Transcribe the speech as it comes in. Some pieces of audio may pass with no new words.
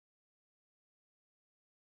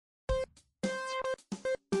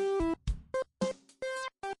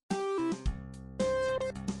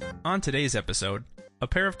On today's episode, a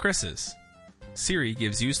pair of Chris's. Siri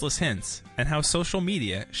gives useless hints, and how social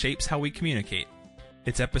media shapes how we communicate.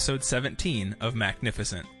 It's episode 17 of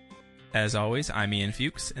Magnificent. As always, I'm Ian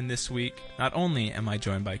Fuchs, and this week, not only am I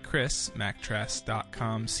joined by Chris,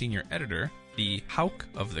 MacTress.com senior editor, the Hauk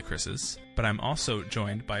of the Chris's, but I'm also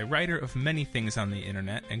joined by writer of many things on the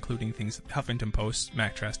internet, including things at Huffington Post,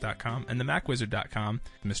 MacTress.com, and the MacWizard.com,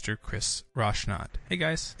 Mr. Chris Roshnot. Hey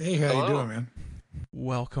guys. Hey, how Hello. you doing, man?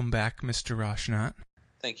 Welcome back, Mr. Roshnot.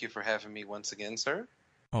 Thank you for having me once again, sir.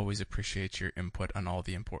 Always appreciate your input on all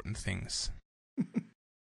the important things.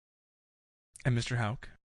 And Mr. Hauk.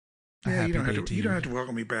 Yeah, you don't have to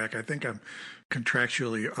welcome me back. I think I'm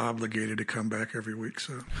contractually obligated to come back every week,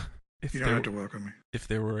 so you don't have to welcome me. If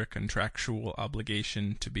there were a contractual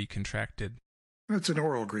obligation to be contracted. It's an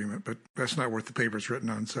oral agreement, but that's not worth the paper it's written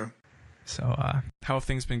on, so. So, how have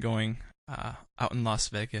things been going out in Las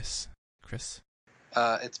Vegas, Chris?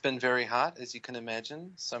 It's been very hot, as you can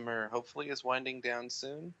imagine. Summer hopefully is winding down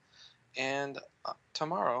soon. And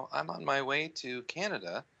tomorrow I'm on my way to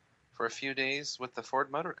Canada for a few days with the Ford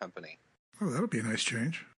Motor Company. Oh, that'll be a nice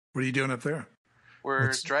change. What are you doing up there?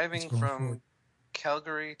 We're driving from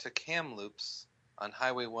Calgary to Kamloops on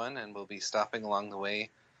Highway 1, and we'll be stopping along the way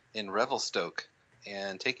in Revelstoke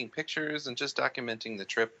and taking pictures and just documenting the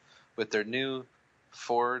trip with their new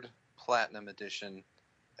Ford Platinum Edition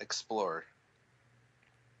Explorer.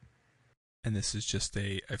 And this is just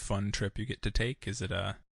a fun trip you get to take? Is it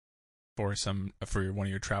for one of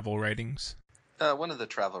your travel writings? One of the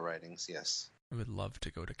travel writings, yes. I would love to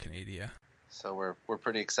go to Canada. So we're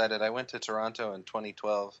pretty excited. I went to Toronto in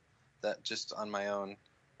 2012, that just on my own,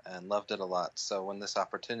 and loved it a lot. So when this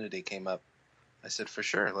opportunity came up, I said, for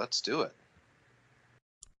sure, let's do it.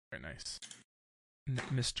 Very nice.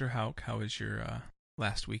 Mr. Hauk, how has your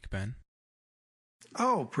last week been?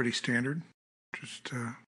 Oh, pretty standard. Just,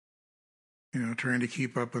 trying to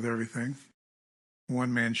keep up with everything.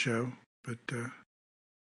 One-man show, but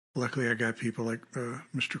luckily I got people like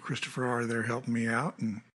Mr. Christopher R. there helping me out,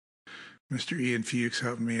 and Mr. Ian Fuchs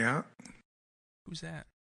helping me out. Who's that?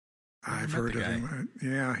 I've heard of him.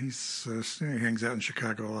 Yeah, he hangs out in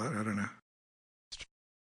Chicago a lot. I don't know.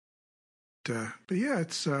 But yeah,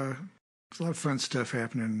 it's a lot of fun stuff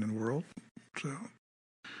happening in the world. So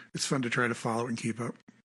it's fun to try to follow and keep up.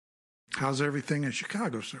 How's everything in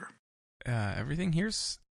Chicago, sir? Everything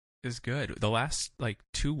here's is good. The last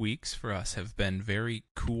 2 weeks for us have been very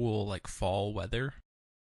cool, fall weather,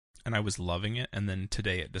 and I was loving it. And then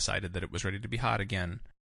today it decided that it was ready to be hot again,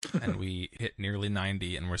 and we hit nearly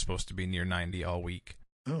 90, and we're supposed to be near 90 all week.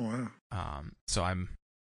 Oh wow! So I'm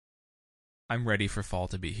ready for fall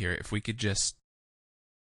to be here. If we could just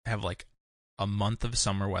have a month of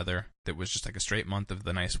summer weather that was just a straight month of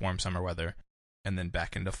the nice warm summer weather, and then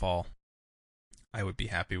back into fall, I would be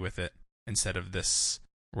happy with it instead of this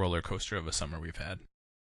roller coaster of a summer we've had.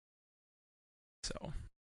 So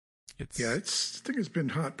I think it's been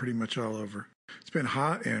hot pretty much all over. It's been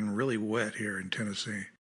hot and really wet here in Tennessee.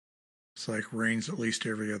 It's rains at least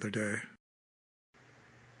every other day.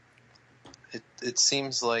 It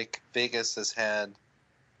seems like Vegas has had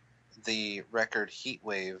the record heat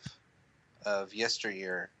wave of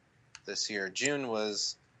yesteryear this year. June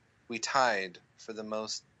we tied for the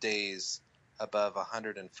most days above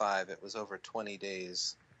 105. It was over 20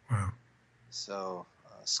 days. Wow. So,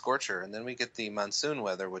 scorcher. And then we get the monsoon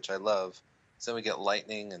weather, which I love. So we get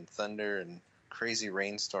lightning and thunder and crazy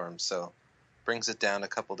rainstorms. So, brings it down a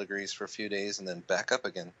couple degrees for a few days and then back up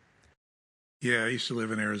again. Yeah, I used to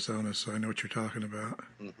live in Arizona, so I know what you're talking about.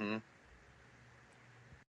 Mm-hmm.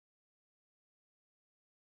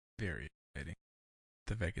 Very exciting.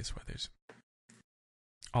 The Vegas weather's.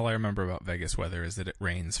 All I remember about Vegas weather is that it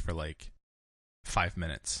rains for 5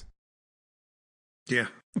 minutes. Yeah.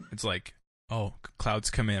 It's clouds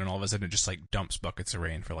come in and all of a sudden it just dumps buckets of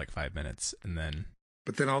rain for 5 minutes, and then...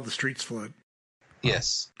 But then all the streets flood.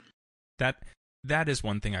 Yes. That is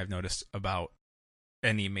one thing I've noticed about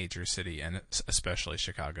any major city, and especially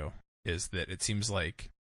Chicago, is that it seems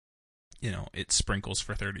it sprinkles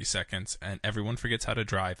for 30 seconds and everyone forgets how to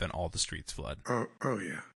drive and all the streets flood. Oh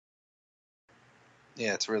yeah.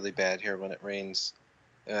 Yeah, it's really bad here when it rains.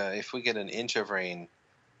 If we get an inch of rain,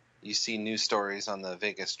 you see news stories on the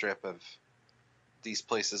Vegas Strip of these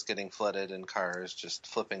places getting flooded and cars just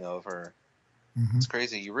flipping over. Mm-hmm. It's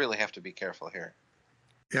crazy. You really have to be careful here.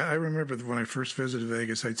 Yeah, I remember when I first visited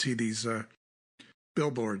Vegas, I'd see these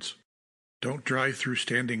billboards. Don't drive through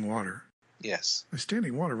standing water. Yes.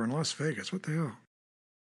 Standing water, we're in Las Vegas. What the hell?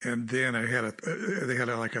 And then they had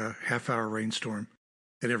a half-hour rainstorm,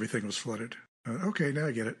 and everything was flooded. Okay, now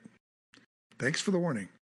I get it. Thanks for the warning.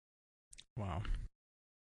 Wow.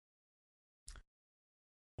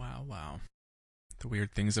 Wow. The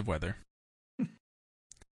weird things of weather.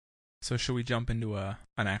 So should we jump into an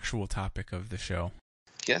actual topic of the show?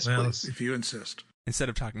 Yes, well, please. If you insist. Instead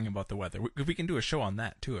of talking about the weather. We can do a show on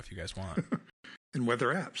that, too, if you guys want. And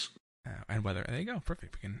weather apps. And weather. There you go.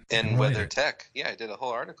 Perfect. We can. And weather tech. Yeah, I did a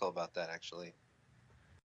whole article about that, actually.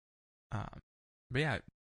 But yeah,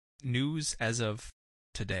 news as of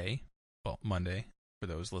today, well, Monday, for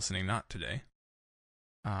those listening not today,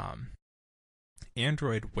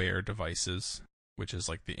 Android Wear devices, which is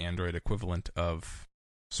like the Android equivalent of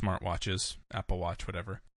smartwatches, Apple Watch,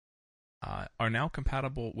 whatever, are now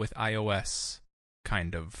compatible with iOS,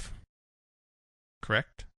 kind of.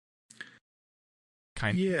 Correct?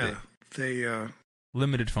 Yeah, they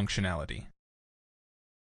limited functionality.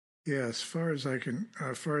 Yeah, as far as I've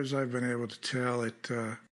been able to tell,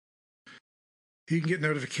 you can get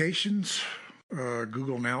notifications,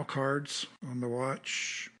 Google Now cards on the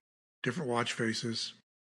watch, different watch faces.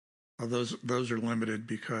 Those are limited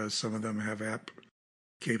because some of them have app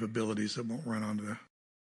capabilities that won't run on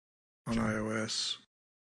iOS.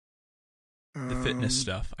 The fitness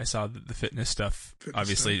stuff. I saw the fitness stuff,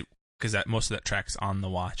 obviously, because most of that tracks on the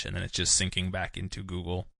watch, and then it's just syncing back into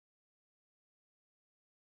Google.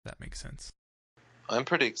 That makes sense. I'm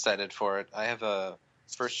pretty excited for it. I have a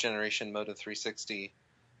first-generation Moto 360,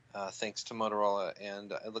 thanks to Motorola,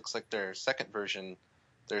 and it looks like their second version,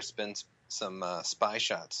 there's been some spy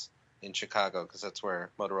shots in Chicago, because that's where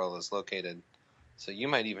Motorola is located. So you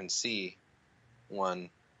might even see one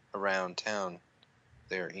around town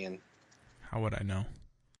there, Ian. How would I know?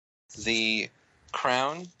 The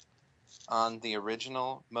crown on the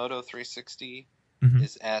original Moto 360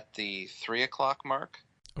 is at the 3 o'clock mark.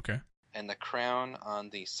 Okay. And the crown on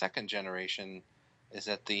the second generation is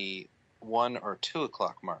at the 1 or 2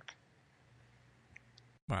 o'clock mark.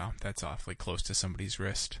 Wow, that's awfully close to somebody's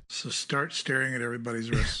wrist. So start staring at everybody's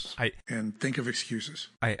wrists and think of excuses.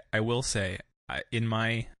 I will say, in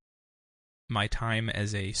my time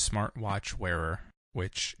as a smartwatch wearer,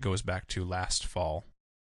 which goes back to last fall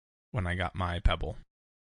when I got my Pebble,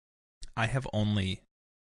 I have only,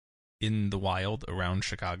 in the wild around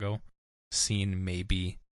Chicago, seen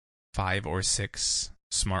maybe 5 or 6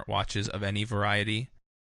 smartwatches of any variety,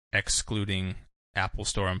 excluding Apple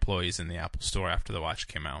Store employees in the Apple Store after the watch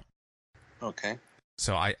came out. Okay.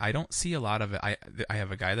 So I don't see a lot of it. I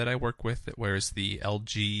have a guy that I work with that wears the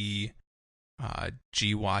LG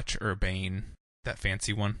G-Watch Urbane, that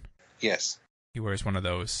fancy one. Yes. He wears one of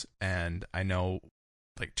those, and I know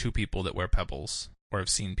like 2 people that wear Pebbles, or have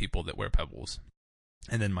seen people that wear Pebbles,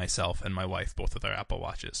 and then myself and my wife, both with our Apple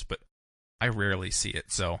Watches, but I rarely see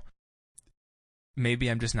it, so maybe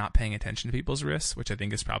I'm just not paying attention to people's wrists, which I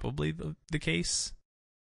think is probably the case.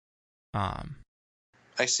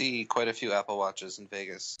 I see quite a few Apple Watches in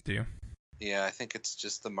Vegas. Do you? Yeah, I think it's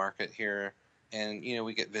just the market here, and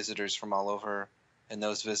we get visitors from all over, and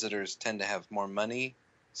those visitors tend to have more money,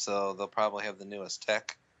 so they'll probably have the newest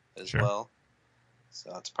tech as well.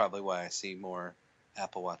 So that's probably why I see more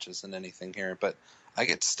Apple Watches than anything here. But I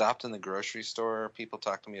get stopped in the grocery store. People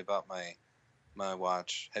talk to me about my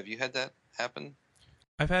watch. Have you had that happen?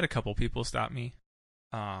 I've had a couple people stop me,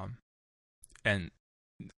 and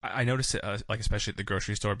I notice it like especially at the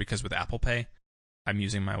grocery store, because with Apple Pay, I'm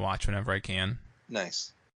using my watch whenever I can.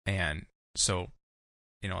 Nice. And so,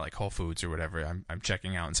 like Whole Foods or whatever, I'm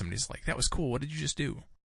checking out, and somebody's like, "That was cool. What did you just do?"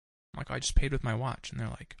 I'm like, "Oh, I just paid with my watch," and they're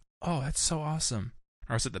like, "Oh, that's so awesome."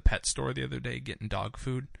 I was at the pet store the other day getting dog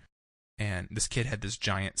food, and this kid had this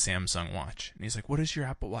giant Samsung watch, and he's like, "What does your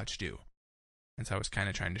Apple Watch do?" And so I was kind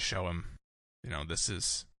of trying to show him, this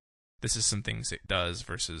is some things it does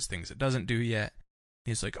versus things it doesn't do yet.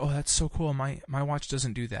 He's like, "Oh, that's so cool. My watch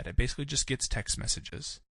doesn't do that. It basically just gets text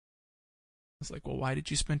messages." I was like, "Well, why did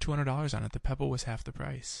you spend $200 on it? The Pebble was half the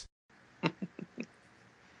price."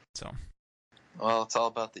 So. Well, it's all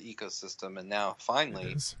about the ecosystem, and now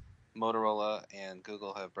finally, Motorola and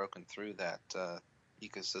Google have broken through that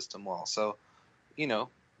ecosystem wall. So,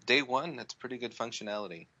 day one, it's pretty good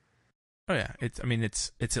functionality. Oh yeah, it's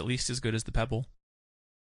at least as good as the Pebble,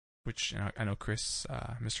 which I know Chris,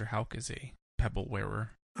 Mr. Hauk, is a Pebble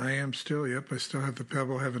wearer. I am still. Yep, I still have the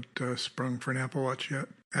Pebble. Haven't sprung for an Apple Watch yet.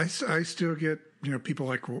 I still get people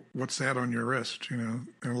like, well, what's that on your wrist? And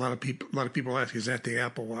a lot of people ask, is that the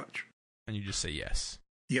Apple Watch? And you just say yes.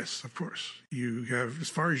 Yes, of course. You have, as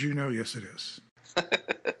far as you know, yes, it is.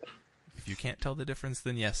 If you can't tell the difference,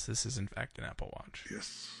 then yes, this is in fact an Apple Watch.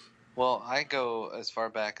 Yes. Well, I go as far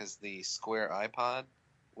back as the Square iPod,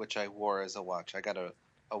 which I wore as a watch. I got a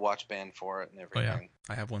watch band for it and everything. Oh, yeah.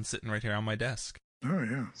 I have one sitting right here on my desk. Oh,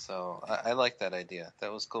 yeah. So I like that idea.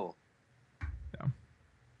 That was cool. Yeah.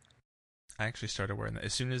 I actually started wearing that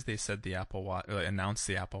as soon as they said the Apple Watch, announced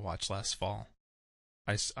the Apple Watch last fall.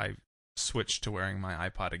 I switched to wearing my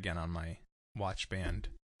iPod again on my watch band.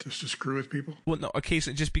 Just to screw with people? Well, no,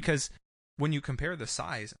 occasionally, just because when you compare the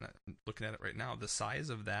size, and I'm looking at it right now, the size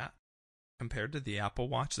of that compared to the Apple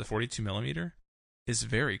Watch, the 42 millimeter, is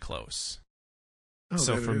very close. Oh,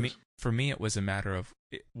 so for me, it was a matter of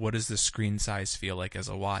what does the screen size feel like as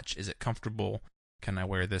a watch? Is it comfortable? Can I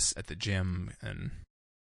wear this at the gym? And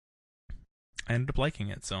I ended up liking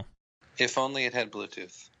it. So, if only it had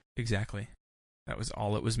Bluetooth. Exactly, that was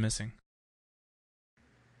all it was missing.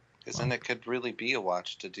 Because then it could really be a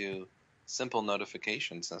watch to do simple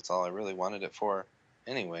notifications. That's all I really wanted it for,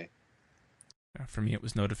 anyway. For me, it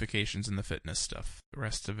was notifications and the fitness stuff. The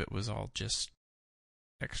rest of it was all just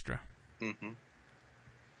extra. Mm-hmm.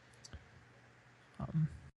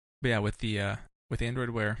 But yeah, with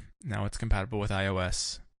Android Wear, now it's compatible with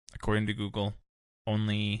iOS. According to Google,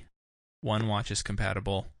 only one watch is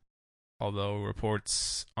compatible, although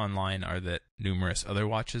reports online are that numerous other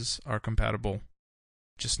watches are compatible,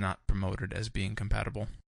 just not promoted as being compatible.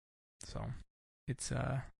 So it's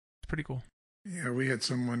pretty cool. Yeah, we had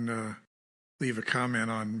someone leave a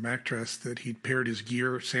comment on MacTrust that he'd paired his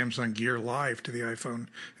Samsung Gear Live to the iPhone,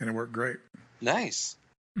 and it worked great. Nice.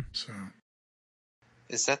 So,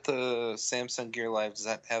 is that the Samsung Gear Live? Does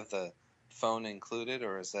that have the phone included,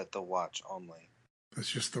 or is that the watch only?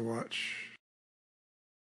 That's just the watch.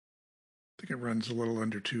 I think it runs a little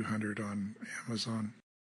under $200 on Amazon.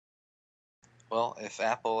 Well, if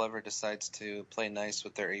Apple ever decides to play nice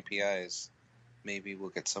with their APIs, maybe we'll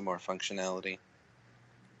get some more functionality.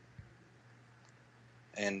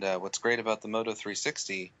 And what's great about the Moto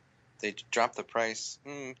 360, they dropped the price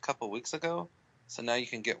a couple weeks ago, so now you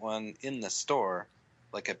can get one in the store,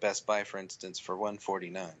 like at Best Buy, for instance, for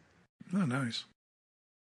 $149. Oh, nice.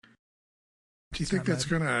 Do you think that's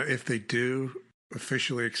going to, if they do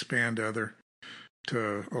officially expand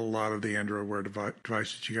to a lot of the Android Wear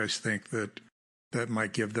devices, do you guys think that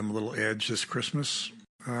might give them a little edge this Christmas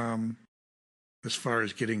as far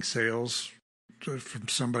as getting sales from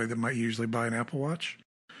somebody that might usually buy an Apple Watch?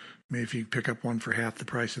 Maybe if you pick up one for half the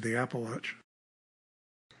price of the Apple Watch.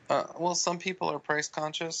 Well, some people are price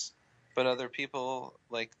conscious, but other people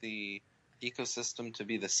like the ecosystem to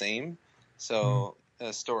be the same. So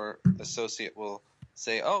a store associate will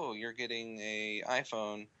say, "Oh, you're getting a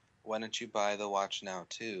iPhone. Why don't you buy the watch now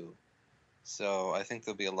too?" So I think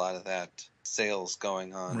there'll be a lot of that sales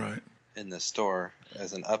going on in the store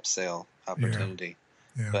as an upsell opportunity.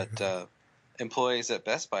 Yeah. But employees at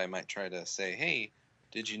Best Buy might try to say, "Hey,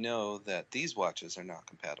 did you know that these watches are not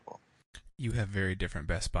compatible?" You have very different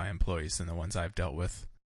Best Buy employees than the ones I've dealt with,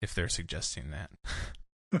 if they're suggesting that.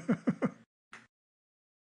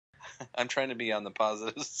 I'm trying to be on the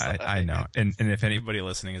positive side. I know. And if anybody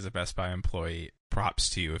listening is a Best Buy employee, props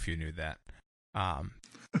to you if you knew that.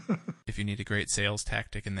 If you need a great sales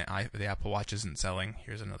tactic and the Apple Watch isn't selling,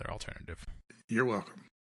 here's another alternative. You're welcome.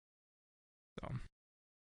 So,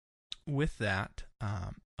 with that,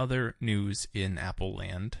 other news in Apple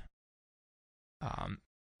land.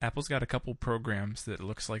 Apple's got a couple programs that it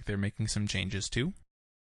looks like they're making some changes to.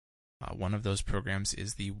 One of those programs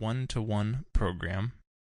is the one-to-one program,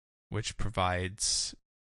 which provides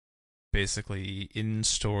basically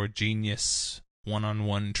in-store genius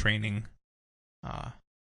one-on-one training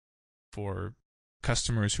for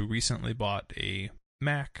customers who recently bought a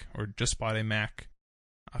Mac or just bought a Mac.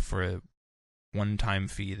 For a one-time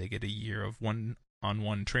fee, they get a year of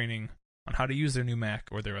one-on-one training on how to use their new Mac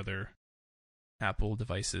or their other Apple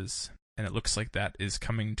devices, and it looks like that is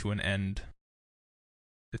coming to an end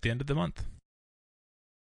at the end of the month.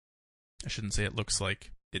 I shouldn't say it looks like,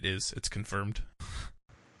 it is. It's confirmed.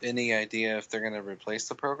 Any idea if they're going to replace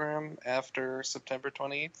the program after September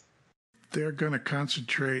 28th? They're going to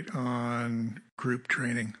concentrate on group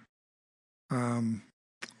training.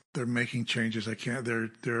 They're making changes.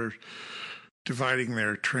 They're dividing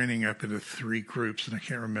their training up into 3 groups, and I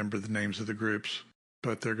can't remember the names of the groups,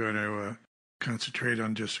 but they're going to concentrate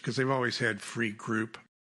on just because they've always had free group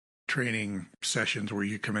training sessions where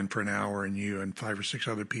you come in for an hour and you and 5 or 6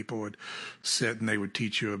 other people would sit and they would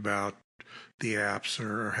teach you about the apps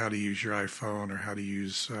or how to use your iPhone or how to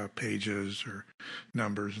use pages or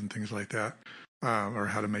numbers and things like that, or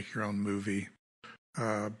how to make your own movie.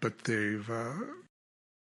 But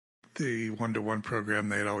the one-to-one program,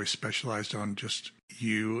 they had always specialized on just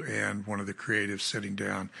you and one of the creatives sitting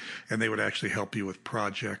down, and they would actually help you with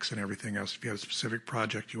projects and everything else. If you had a specific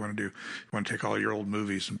project you want to do, you want to take all your old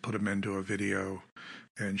movies and put them into a video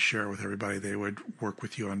and share with everybody, they would work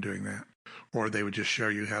with you on doing that. Or they would just show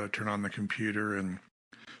you how to turn on the computer and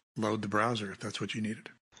load the browser if that's what you needed.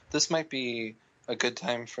 This might be a good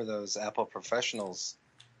time for those Apple professionals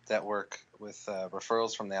that work with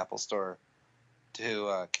referrals from the Apple Store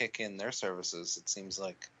to kick in their services, it seems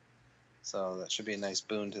like. So that should be a nice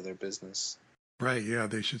boon to their business. Right, yeah,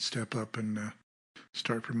 they should step up and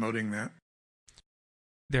start promoting that.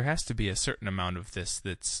 There has to be a certain amount of this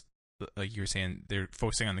that's, like you were saying, they're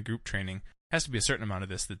focusing on the group training. Has to be a certain amount of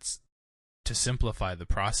this that's to simplify the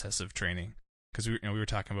process of training. Because we were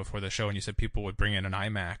talking before the show, and you said people would bring in an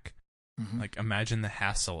iMac. Mm-hmm. Like, imagine the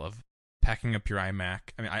hassle of packing up your iMac.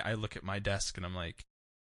 I mean, I look at my desk, and I'm like,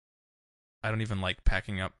 I don't even like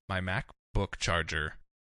packing up my MacBook charger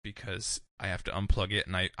because I have to unplug it,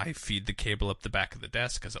 and I feed the cable up the back of the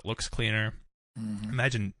desk because it looks cleaner. Mm-hmm.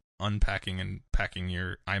 Imagine unpacking and packing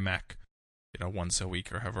your iMac, once a week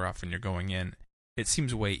or however often you're going in. It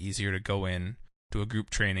seems way easier to go in to a group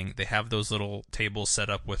training. They have those little tables set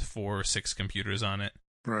up with 4 or 6 computers on it.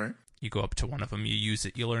 Right. You go up to one of them, you use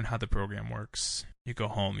it, you learn how the program works. You go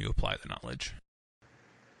home, you apply the knowledge.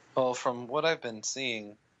 Well, from what I've been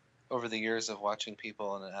seeing over the years of watching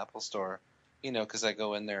people in an Apple store, because I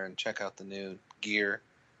go in there and check out the new gear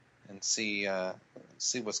and see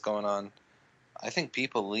what's going on. I think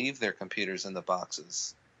people leave their computers in the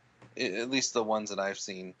boxes, at least the ones that I've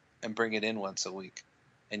seen, and bring it in once a week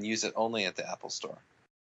and use it only at the Apple Store.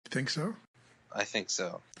 Think so? I think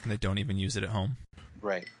so. And they don't even use it at home?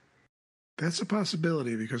 Right. That's a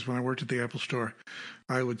possibility, because when I worked at the Apple Store,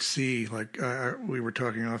 I would see, like we were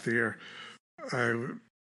talking off the air,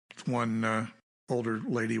 one older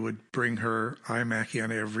lady would bring her iMac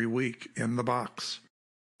in every week in the box,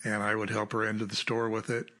 and I would help her into the store with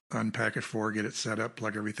it, unpack it for her, get it set up,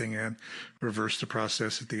 plug everything in, reverse the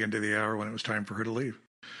process at the end of the hour when it was time for her to leave.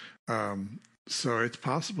 So it's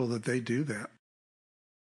possible that they do that.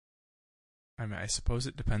 I mean, I suppose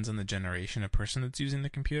it depends on the generation of person that's using the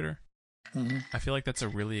computer. Mm-hmm. I feel like that's a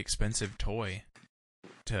really expensive toy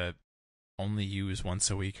to only use once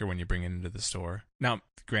a week or when you bring it into the store. Now,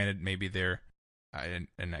 granted, maybe again,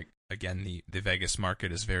 the Vegas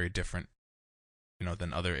market is very different,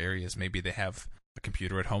 than other areas. Maybe they have a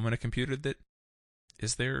computer at home and a computer that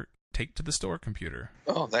is their take to the store computer.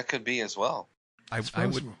 Oh, that could be as well.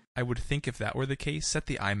 I would think if that were the case, set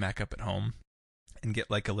the iMac up at home and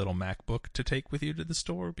get like a little MacBook to take with you to the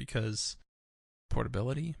store, because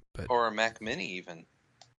portability. Or a Mac Mini even.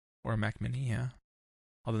 Or a Mac Mini, yeah.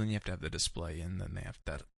 Although then you have to have the display, and then they have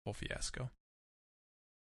that whole fiasco.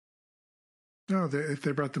 No, if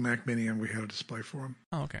they brought the Mac Mini in, we had a display for them.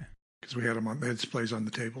 Oh, okay. Because we had them they had displays on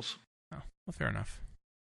the tables. Oh, well, fair enough.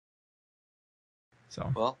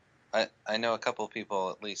 So. Well, I know a couple of people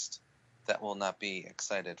at least that will not be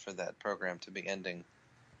excited for that program to be ending.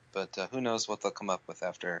 But who knows what they'll come up with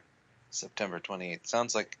after September 28th.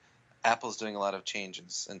 Sounds like Apple's doing a lot of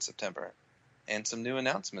changes in September. And some new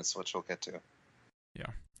announcements, which we'll get to.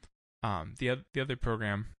 Yeah. The other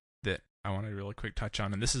program that I want to really quick touch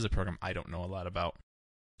on, and this is a program I don't know a lot about,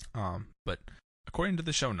 but according to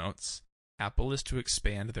the show notes, Apple is to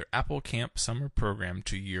expand their Apple Camp summer program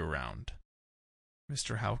to year-round.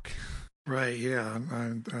 Mr. Houck. Right, yeah.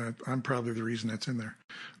 I'm probably the reason that's in there.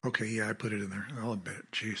 Okay, yeah, I put it in there. I'll admit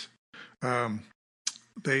it. Jeez.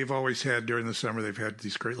 They've always had, during the summer, they've had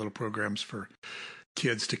these great little programs for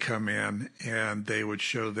kids to come in, and they would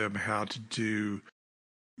show them how to do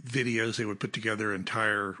videos. They would put together an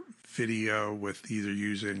entire video with either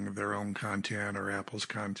using their own content or Apple's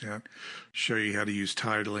content, show you how to use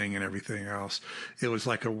titling and everything else. It was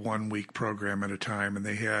like a 1-week program at a time, and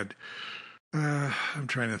they had I'm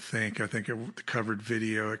trying to think. I think it covered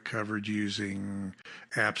video. It covered using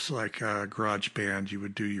apps like GarageBand. You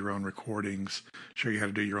would do your own recordings, show you how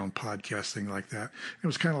to do your own podcast, thing like that. It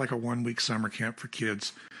was kind of like a 1-week summer camp for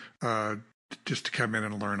kids, just to come in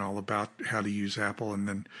and learn all about how to use Apple and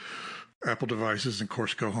then Apple devices, and of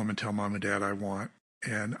course go home and tell mom and dad I want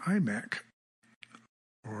an iMac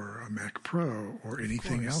or a Mac Pro or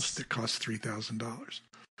anything else that costs $3,000.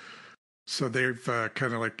 So they've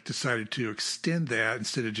kind of like decided to extend that.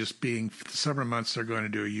 Instead of just being the summer months, they're going to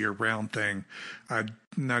do a year-round thing. I'm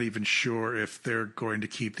not even sure if they're going to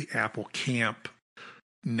keep the Apple Camp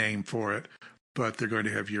name for it, but they're going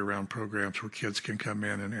to have year-round programs where kids can come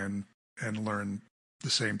in and learn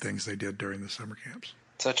the same things they did during the summer camps.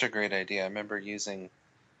 Such a great idea. I remember using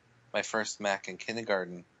my first Mac in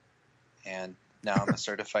kindergarten, and now I'm a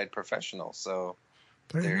certified professional. So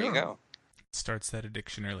there you go. Starts that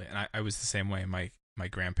addiction early. And I was the same way. My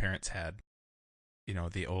grandparents had,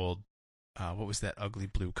 the old, what was that ugly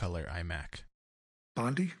blue color iMac?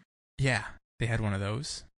 Bondi? Yeah, they had one of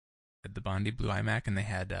those. Had the Bondi blue iMac, and they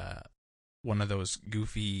had one of those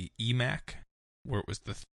goofy eMac, where it was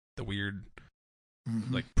the weird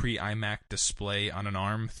like pre-iMac display on an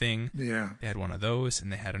ARM thing. Yeah. They had one of those,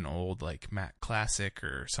 and they had an old like Mac Classic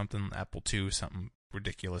or something, Apple II, something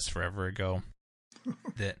ridiculous forever ago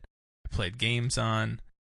that I played games on.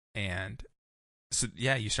 And so,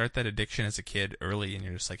 yeah, you start that addiction as a kid early, and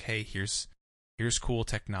you're just like, hey, here's cool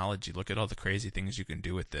technology. Look at all the crazy things you can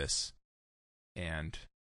do with this. And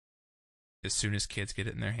as soon as kids get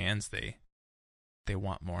it in their hands, they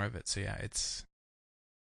want more of it. So yeah, it's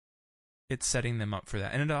setting them up for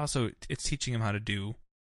that. And it's teaching them how to do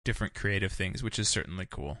different creative things, which is certainly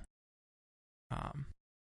cool.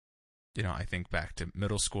 I think back to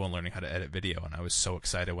middle school and learning how to edit video, and I was so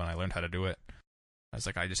excited when I learned how to do it. I was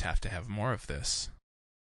like, I just have to have more of this.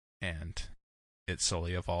 And it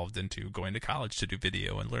slowly evolved into going to college to do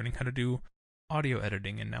video and learning how to do audio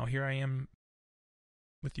editing, and now here I am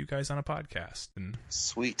with you guys on a podcast. And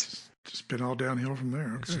sweet. Just been all downhill from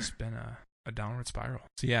there. Okay. It's just been a downward spiral.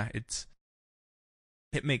 So yeah,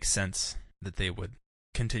 it makes sense that they would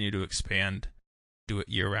continue to expand, do it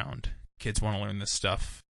year-round. Kids want to learn this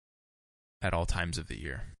stuff at all times of the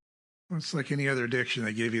year. Well, it's like any other addiction.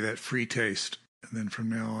 They give you that free taste, and then from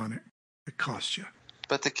now on, it costs you.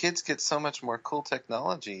 But the kids get so much more cool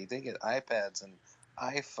technology. They get iPads and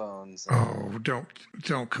iPhones. Oh,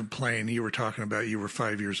 don't complain. You were talking about you were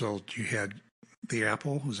 5 years old. You had the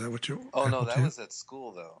Apple. Is that what you? Oh Apple no, that II? was at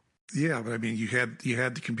school though. Yeah, but I mean, you had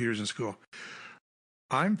the computers in school.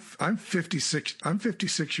 I'm 56. I'm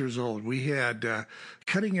 56 years old. We had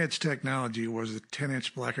cutting edge technology. Was a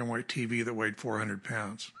 10-inch black and white TV that weighed 400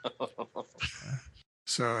 pounds.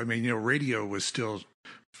 So I mean, radio was still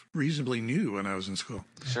reasonably new when I was in school.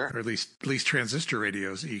 Sure. Or at least transistor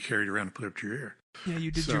radios that you carried around and put up to your ear. Yeah,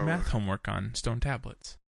 you did your math homework on stone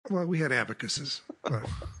tablets. Well, we had abacuses. But...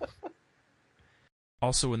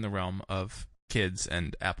 Also in the realm of kids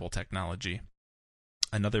and Apple technology,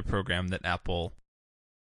 another program that Apple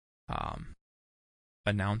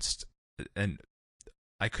announced, and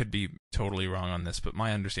I could be totally wrong on this, but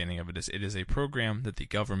my understanding of it is a program that the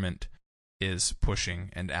government is pushing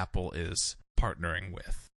and Apple is partnering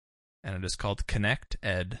with. And it is called Connect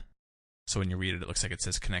Ed. So when you read it, it looks like it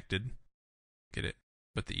says connected. Get it?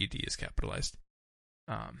 But the ED is capitalized.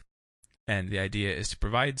 And the idea is to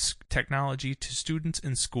provide technology to students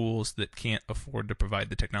in schools that can't afford to provide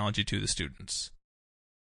the technology to the students.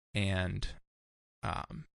 And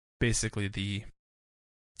basically the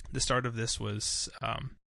start of this was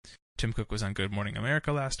Tim Cook was on Good Morning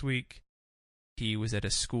America last week. He was at a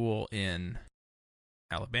school in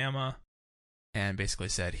Alabama and basically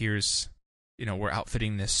said, here's, we're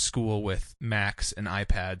outfitting this school with Macs and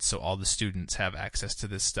iPads so all the students have access to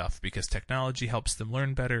this stuff because technology helps them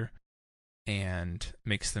learn better and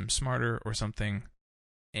makes them smarter or something.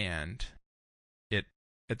 And it,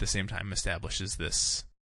 at the same time, establishes this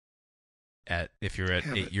if you're at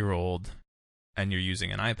 8-year-old and you're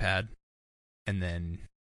using an iPad and then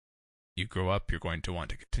you grow up, you're going to want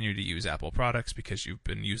to continue to use Apple products because you've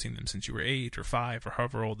been using them since you were 8 or 5 or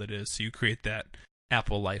however old it is. So you create that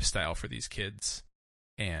Apple lifestyle for these kids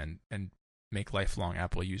and make lifelong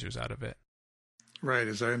Apple users out of it. Right.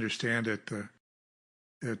 As I understand it,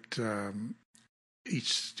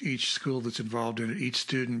 each school that's involved in it, each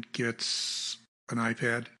student gets an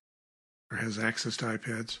iPad or has access to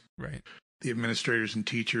iPads. Right. The administrators and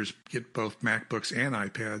teachers get both MacBooks and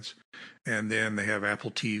iPads, and then they have Apple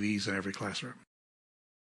TVs in every classroom.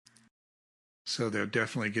 So they're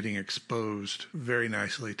definitely getting exposed very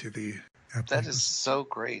nicely to the Apple. That is so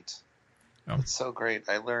great. Oh. It's so great.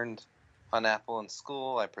 I learned on Apple in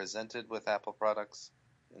school. I presented with Apple products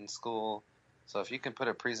in school. So if you can put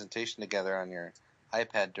a presentation together on your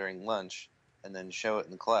iPad during lunch and then show it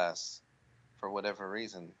in class for whatever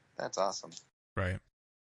reason, that's awesome. Right.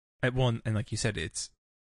 Well, and like you said, it's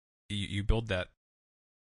you build that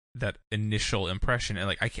initial impression, and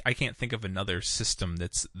like I can't think of another system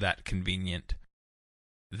that's that convenient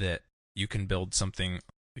that you can build something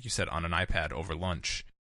like you said on an iPad over lunch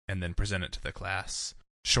and then present it to the class.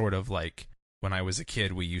 Short of like when I was a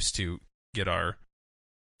kid, we used to get our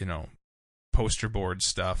poster board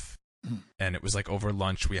stuff, and it was like over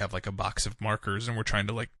lunch we have like a box of markers and we're trying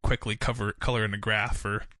to like quickly color in a graph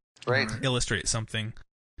or illustrate something.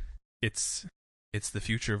 It's the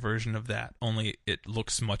future version of that, only it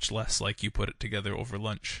looks much less like you put it together over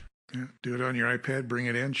lunch. Yeah, do it on your iPad, bring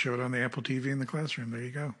it in, show it on the Apple TV in the classroom. There you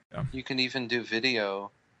go. Yeah. You can even do video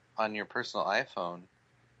on your personal iPhone,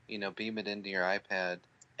 beam it into your iPad,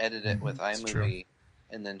 edit it with iMovie,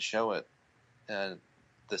 and then show it the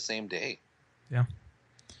same day. Yeah.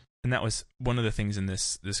 And that was one of the things in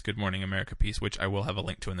this Good Morning America piece, which I will have a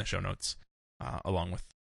link to in the show notes, along with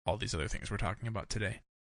all these other things we're talking about today.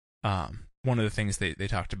 one of the things they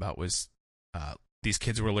talked about was these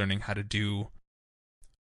kids were learning how to do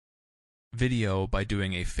video by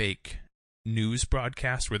doing a fake news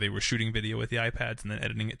broadcast where they were shooting video with the iPads and then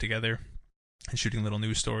editing it together and shooting little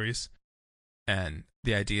news stories. And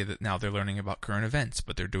the idea that now they're learning about current events,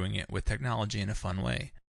 but they're doing it with technology in a fun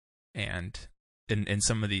way. And in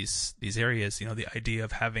some of these areas, the idea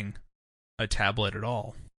of having a tablet at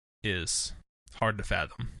all is hard to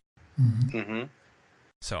fathom. Mm-hmm. Mm-hmm.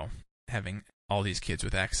 So having all these kids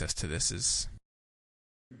with access to this is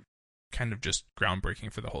kind of just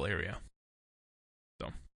groundbreaking for the whole area. So,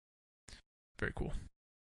 very cool.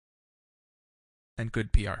 And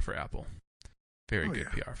good PR for Apple. Very good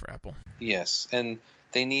PR for Apple. Yes, and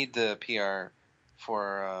they need the PR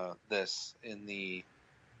for this in the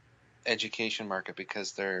education market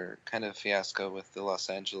because they're kind of a fiasco with the Los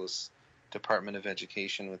Angeles Department of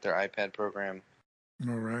Education with their iPad program.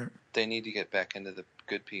 All right. They need to get back into the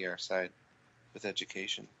good PR side with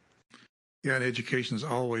education. Yeah, and education's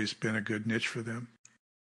always been a good niche for them.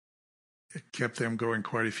 It kept them going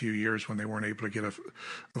quite a few years when they weren't able to get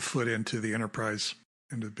a foot into the enterprise,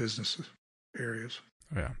 into the business areas.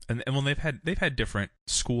 Yeah, and well, they've had different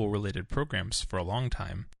school-related programs for a long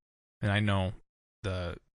time, and I know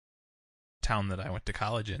the town that I went to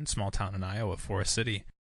college in, small town in Iowa, Forest City,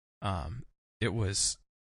 it was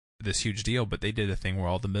this huge deal, but they did a thing where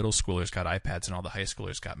all the middle schoolers got iPads and all the high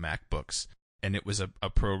schoolers got MacBooks, and it was a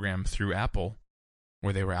program through Apple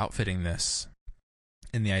where they were outfitting this,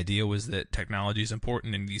 and the idea was that technology is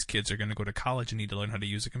important, and these kids are going to go to college and need to learn how to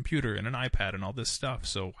use a computer and an iPad and all this stuff,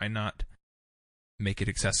 so why not make it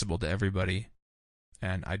accessible to everybody?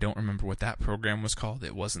 And I don't remember what that program was called.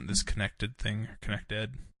 It wasn't this Connected thing, ConnectEd,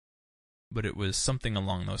 but it was something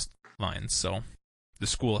along those lines. So the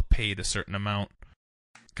school paid a certain amount,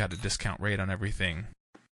 got a discount rate on everything,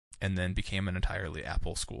 and then became an entirely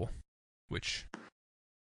Apple school, which,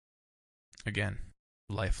 again,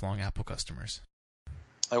 lifelong Apple customers.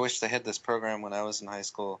 I wish they had this program when I was in high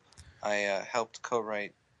school. I helped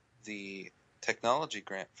co-write the technology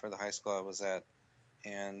grant for the high school I was at,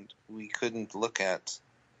 and we couldn't look at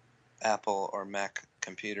Apple or Mac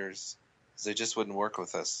computers because they just wouldn't work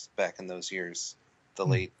with us back in those years, the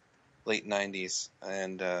late 90s.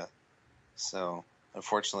 And so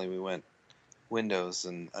unfortunately we went Windows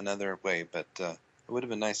and another way, but it would have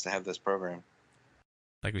been nice to have this program.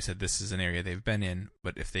 Like we said, this is an area they've been in,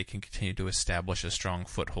 but if they can continue to establish a strong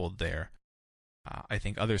foothold there, I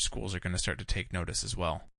think other schools are going to start to take notice as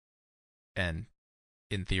well. And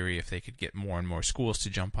in theory, if they could get more and more schools to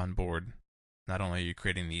jump on board, not only are you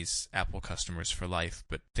creating these Apple customers for life,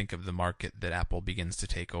 but think of the market that Apple begins to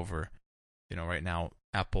take over. Right now,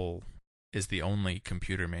 Apple is the only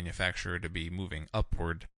computer manufacturer to be moving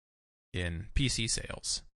upward in PC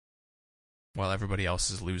sales, while everybody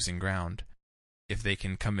else is losing ground. If they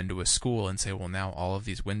can come into a school and say, well, now all of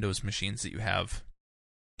these Windows machines that you have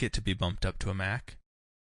get to be bumped up to a Mac,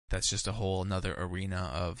 that's just a whole another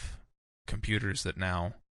arena of computers that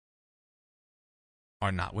now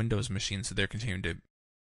are not Windows machines, so they're continuing to,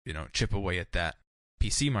 chip away at that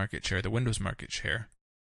PC market share, the Windows market share.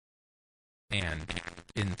 And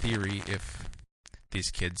in theory, if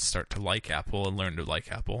these kids start to like Apple and learn to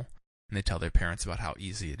like Apple, and they tell their parents about how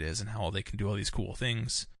easy it is and how they can do all these cool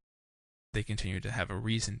things, they continue to have a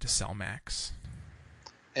reason to sell Macs.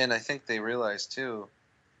 And I think they realize, too,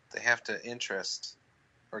 they have to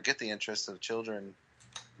get the interest of children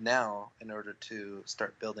now in order to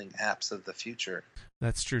start building apps of the future.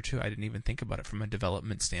 That's true, too. I didn't even think about it from a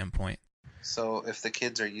development standpoint. So if the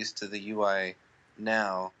kids are used to the UI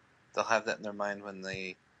now, they'll have that in their mind when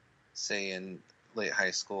they say in late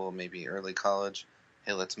high school, maybe early college,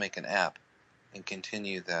 hey, let's make an app and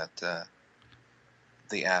continue that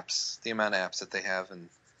the amount of apps that they have and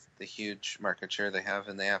the huge market share they have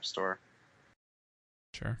in the App Store.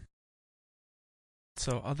 Sure.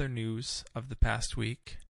 So other news of the past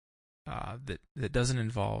week that doesn't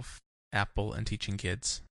involve Apple and teaching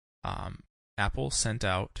kids. Apple sent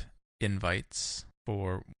out invites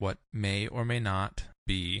for what may or may not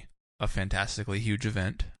be a fantastically huge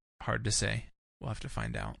event. Hard to say. We'll have to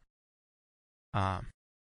find out.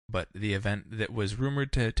 But the event that was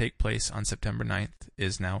rumored to take place on September 9th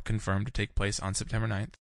is now confirmed to take place on September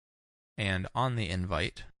 9th. And on the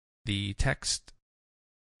invite, the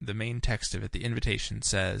main text of it, the invitation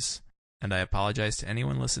says, and I apologize to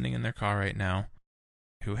anyone listening in their car right now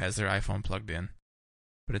who has their iPhone plugged in,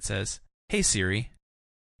 but it says, "Hey Siri,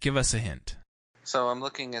 give us a hint." So I'm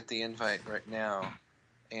looking at the invite right now,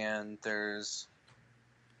 and there's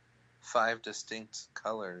 5 distinct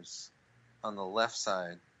colors on the left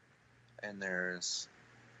side, and there's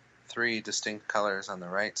 3 distinct colors on the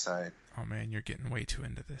right side. Oh man, you're getting way too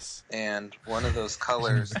into this. And one of those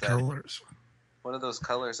colors colors. One of those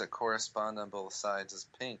colors that correspond on both sides is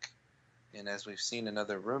pink. And as we've seen in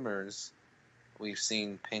other rumors, we've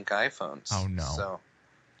seen pink iPhones. Oh no. So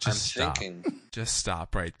Just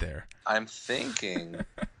stop right there. I'm thinking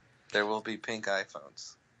there will be pink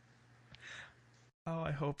iPhones. Oh,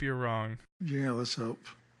 I hope you're wrong. Yeah, let's hope.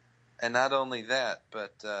 And not only that,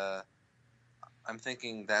 but I'm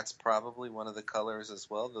thinking that's probably one of the colors as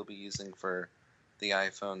well they'll be using for the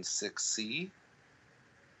iPhone 6C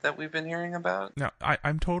that we've been hearing about. No,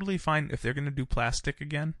 I'm totally fine if they're going to do plastic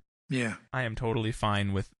again. Yeah. I am totally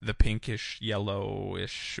fine with the pinkish,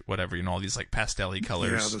 yellowish, whatever, all these like pastel-y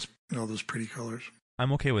colors. Yeah, all those pretty colors.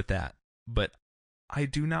 I'm okay with that. But I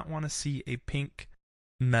do not want to see a pink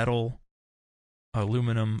metal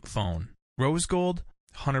aluminum phone. Rose gold,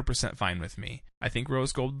 100% fine with me. I think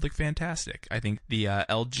rose gold would look fantastic. I think the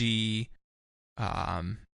LG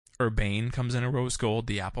Urbane comes in a rose gold.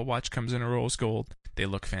 The Apple Watch comes in a rose gold. They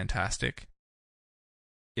look fantastic.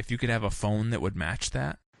 If you could have a phone that would match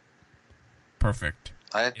that, perfect.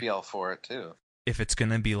 I'd be all for it too. If it's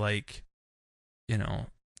going to be like,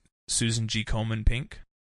 Susan G. Komen pink,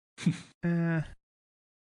 I'm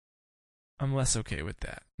less okay with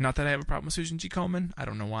that. Not that I have a problem with Susan G. Komen. I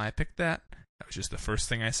don't know why I picked that. That was just the first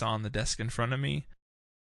thing I saw on the desk in front of me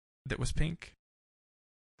that was pink.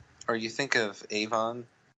 Or you think of Avon?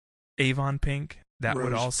 Avon pink. That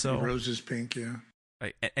would also... Rose is pink, yeah.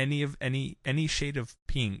 Like, any shade of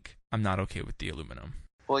pink, I'm not okay with the aluminum.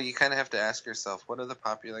 Well, you kind of have to ask yourself, what are the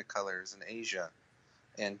popular colors in Asia?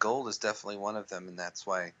 And gold is definitely one of them, and that's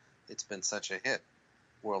why it's been such a hit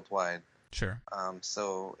worldwide. Sure.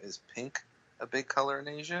 So is pink a big color in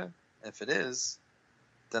Asia? If it is,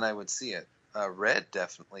 then I would see it. Red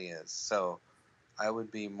definitely is. So I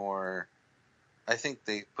would be more... I think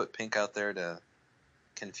they put pink out there to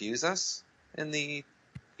confuse us in the,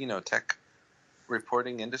 tech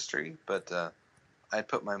reporting industry, but I'd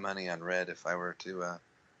put my money on red if I were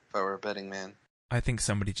a betting man. I think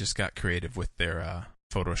somebody just got creative with their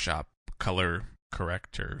Photoshop color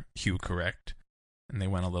correct or hue correct, and they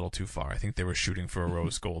went a little too far. I think they were shooting for a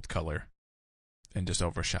rose gold color and just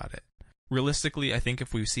overshot it. Realistically, I think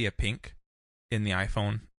if we see a pink in the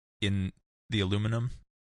iPhone in the aluminum,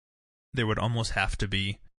 there would almost have to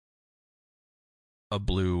be a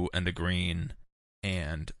blue and a green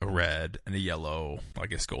and a red and a yellow. I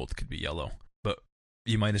guess gold could be yellow, but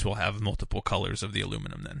you might as well have multiple colors of the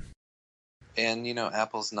aluminum then. And,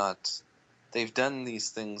 Apple's not... They've done these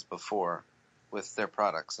things before with their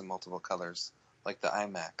products in multiple colors, like the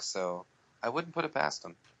iMac, so I wouldn't put it past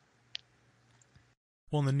them.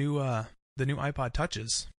 Well, the new iPod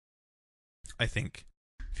Touches, I think,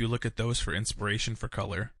 if you look at those for inspiration for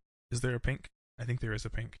color, is there a pink? I think there is a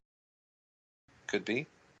pink. Could be.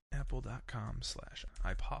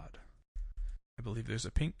 Apple.com/iPod. I believe there's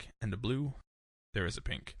a pink and a blue. There is a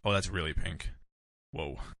pink. Oh, that's really pink.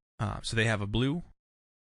 Whoa. So they have a blue,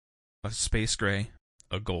 a space gray,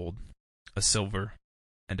 a gold, a silver,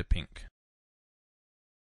 and a pink.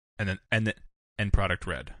 And product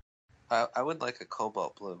red. I would like a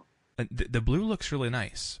cobalt blue. The blue looks really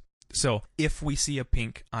nice. So if we see a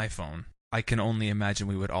pink iPhone, I can only imagine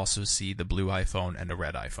we would also see the blue iPhone and a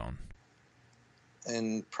red iPhone.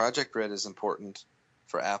 And Project Red is important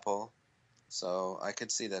for Apple, so I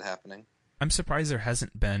could see that happening. I'm surprised there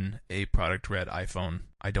hasn't been a Product Red iPhone.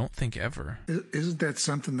 I don't think ever. Isn't that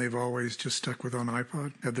something they've always just stuck with on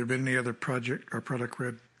iPod? Have there been any other Product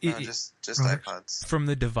Red? No, just iPods. From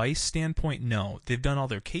the device standpoint, no. They've done all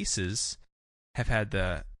their cases. Have had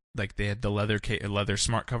they had the leather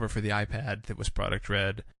smart cover for the iPad that was Product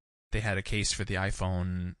Red. They had a case for the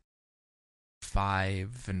iPhone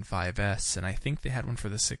 5 and 5S, and I think they had one for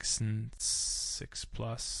the 6 and 6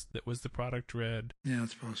 Plus that was the Product Red. Yeah,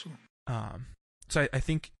 it's possible. So I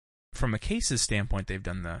think from a cases standpoint, they've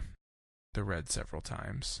done the red several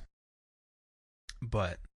times.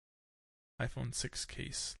 But iPhone 6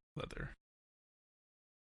 case leather.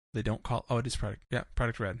 They don't call... Oh, it is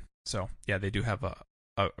Product Red. So, yeah, they do have a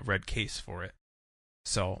red case for it.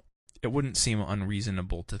 So, it wouldn't seem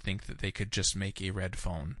unreasonable to think that they could just make a red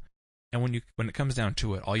phone. And when it comes down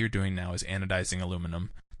to it, all you're doing now is anodizing aluminum.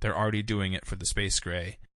 They're already doing it for the space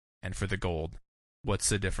gray and for the gold. What's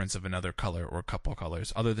the difference of another color or a couple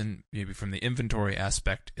colors, other than maybe from the inventory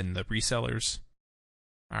aspect in the resellers?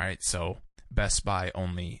 All right, so Best Buy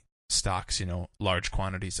only stocks, large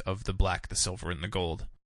quantities of the black, the silver, and the gold,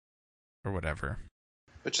 or whatever.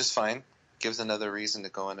 Which is fine. Gives another reason to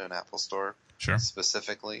go into an Apple store. Sure.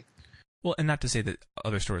 Specifically. Well, and not to say that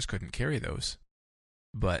other stores couldn't carry those,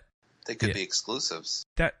 but they could be exclusives.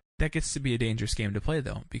 That that gets to be a dangerous game to play,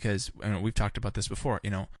 though, because we've talked about this before.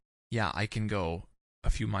 Yeah, I can go a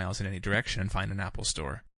few miles in any direction and find an Apple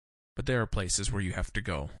store, but there are places where you have to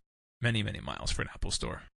go many, many miles for an Apple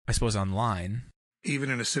store. I suppose online.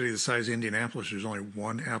 Even in a city the size of Indianapolis, there's only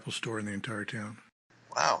one Apple store in the entire town.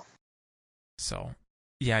 Wow. So,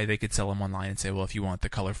 yeah, they could sell them online and say, well, if you want the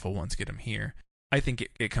colorful ones, get them here. I think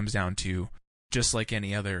it comes down to, just like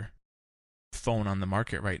any other phone on the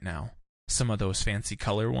market right now, some of those fancy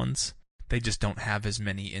color ones, they just don't have as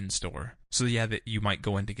many in store. So yeah, that you might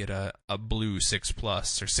go in to get a blue 6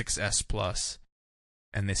 Plus or 6S Plus,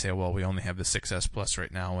 and they say, well, we only have the 6S Plus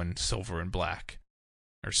right now in silver and black,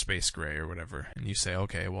 or space gray or whatever. And you say,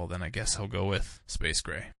 okay, well then I guess I'll go with space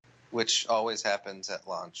gray. Which always happens at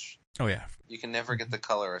launch. Oh yeah. You can never get the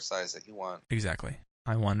color or size that you want. Exactly.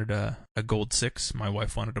 I wanted a gold 6. My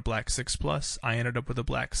wife wanted a black 6 Plus. I ended up with a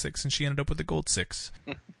black 6, and she ended up with a gold 6.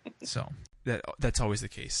 So that's always the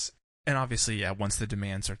case. And obviously, yeah, once the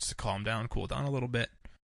demand starts to cool down a little bit,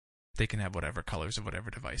 they can have whatever colors of whatever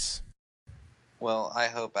device. Well, I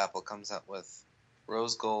hope Apple comes out with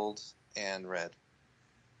rose gold and red.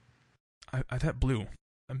 I've had blue.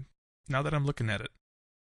 Now that I'm looking at it,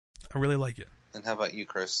 I really like it. And how about you,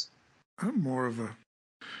 Chris? I'm more of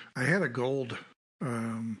I had a gold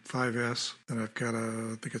 5S, and I've got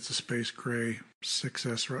I think it's a space gray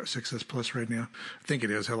 6S Plus right now. I think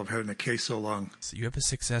it is. Hell, I've had it in a case so long. So you have a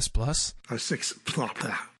 6S Plus? A 6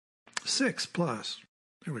 Plus.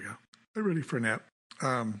 There we go. I'm ready for a nap.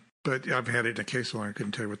 But I've had it in a case so long, I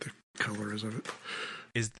couldn't tell you what the color is of it.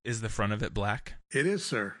 Is the front of it black? It is,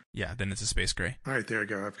 sir. Yeah, then it's a space gray. All right, there you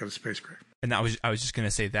go. I've got a space gray. And I was just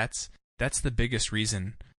gonna say that's the biggest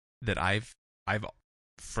reason that I've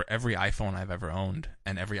for every iPhone I've ever owned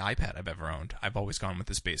and every iPad I've ever owned, I've always gone with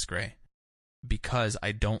the space gray, because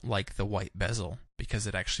I don't like the white bezel, because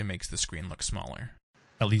it actually makes the screen look smaller.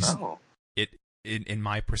 At least in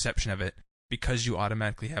my perception of it, because you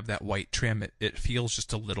automatically have that white trim, it feels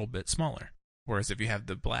just a little bit smaller. Whereas if you have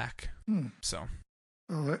the black, so.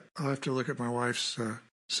 I'll have to look at my wife's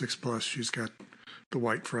 6 Plus. She's got the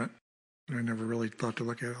white front. I never really thought to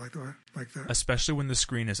look at it like that. Especially when the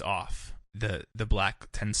screen is off, the black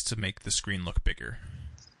tends to make the screen look bigger.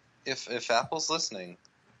 If Apple's listening,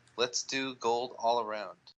 let's do gold all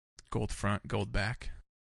around. Gold front, gold back.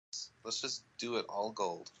 Let's just do it all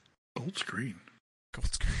gold. Gold screen.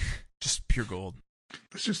 Gold screen. Just pure gold.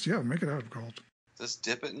 Let's just make it out of gold. Just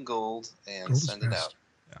dip it in gold and gold send it out.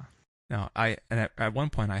 Yeah. Now at one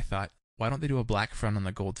point I thought, why don't they do a black front on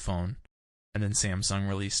the gold phone? And then Samsung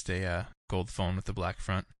released a gold phone with the black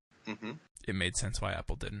front. Mm-hmm. It made sense why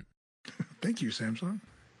Apple didn't. Thank you, Samsung.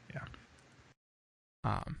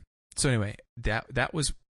 Yeah. So anyway, that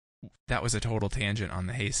was a total tangent on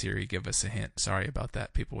the Hey Siri, give us a hint. Sorry about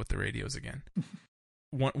that, people with the radios again.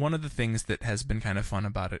 One of the things that has been kind of fun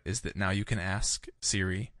about it is that now you can ask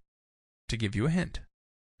Siri to give you a hint,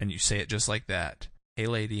 and you say it just like that. Hey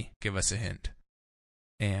lady, give us a hint.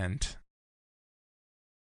 And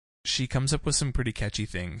she comes up with some pretty catchy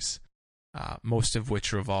things, most of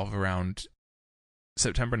which revolve around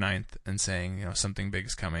September 9th and saying, something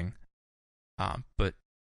big's coming. But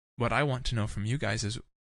what I want to know from you guys is,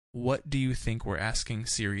 what do you think we're asking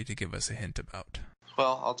Siri to give us a hint about?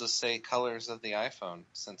 Well, I'll just say colors of the iPhone,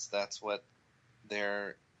 since that's what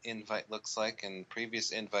their invite looks like, and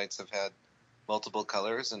previous invites have had multiple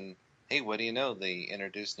colors, and hey, what do you know? They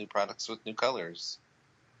introduce new products with new colors.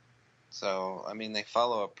 So, I mean, they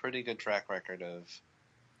follow a pretty good track record of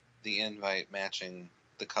the invite matching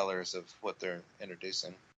the colors of what they're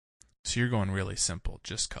introducing. So you're going really simple,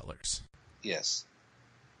 just colors. Yes.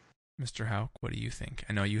 Mr. Houck, what do you think?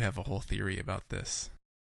 I know you have a whole theory about this.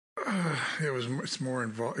 It's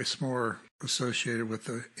more associated with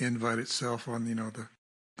the invite itself on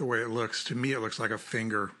the way it looks. To me, it looks like a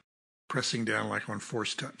finger pressing down like on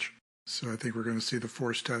Force Touch. So I think we're going to see the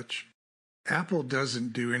Force Touch. Apple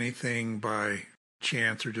doesn't do anything by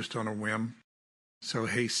chance or just on a whim. So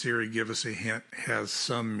Hey Siri, give us a hint has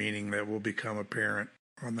some meaning that will become apparent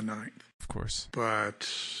on the 9th. Of course. But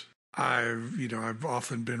I've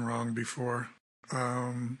often been wrong before.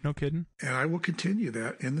 No kidding. And I will continue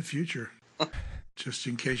that in the future, just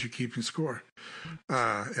in case you're keeping score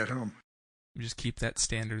at home. Just keep that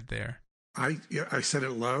standard there. I set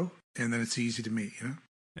it low, and then it's easy to meet.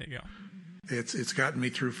 There you go. It's gotten me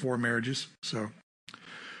through 4 marriages. So,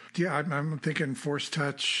 yeah, I'm thinking Force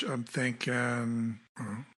Touch. I'm thinking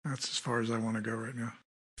that's as far as I want to go right now.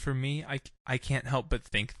 For me, I can't help but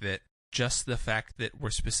think that just the fact that we're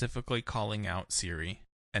specifically calling out Siri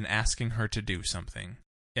and asking her to do something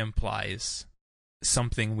implies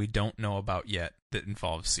something we don't know about yet that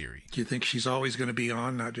involves Siri. Do you think she's always going to be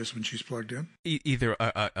on, not just when she's plugged in? Either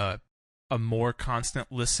a more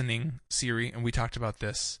constant listening Siri, and we talked about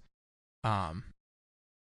this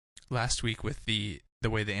last week with the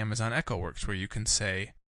way the Amazon Echo works, where you can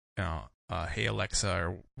say, hey Alexa,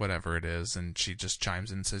 or whatever it is, and she just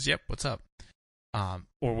chimes in and says, yep, what's up?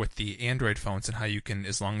 Or with the Android phones, and how you can,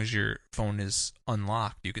 as long as your phone is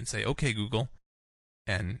unlocked, you can say, okay Google,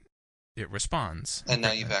 and it responds. And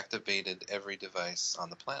now you've activated every device on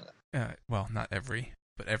the planet. Well, not every,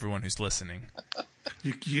 but everyone who's listening.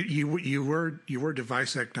 You were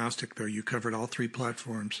device agnostic, though. You covered all 3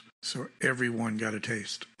 platforms, so everyone got a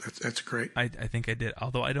taste. That's great. I think I did,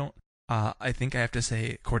 although I don't. I think I have to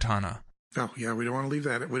say Cortana. Oh yeah, we don't want to leave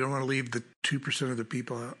that. We don't want to leave the 2% of the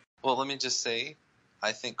people out. Well, let me just say,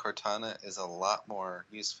 I think Cortana is a lot more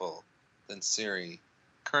useful than Siri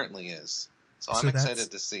currently is. So I'm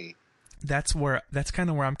excited to see. That's kind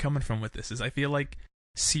of where I'm coming from with this. Is I feel like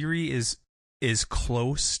Siri is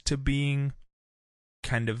close to being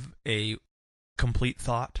kind of a complete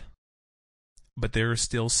thought, but there are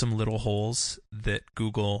still some little holes that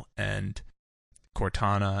Google and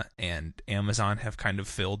Cortana and Amazon have kind of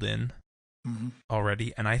filled in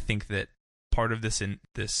already, and I think that part of this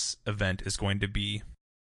event is going to be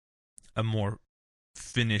a more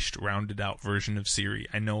finished, rounded out version of Siri.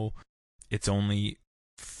 I know it's only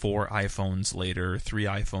 3 iPhones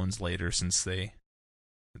later since this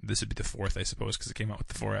would be the 4th, I suppose, because it came out with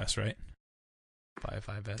the 4S, right?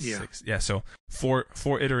 5S, yeah. 6. Yeah, so four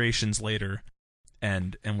iterations later,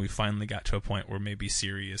 and we finally got to a point where maybe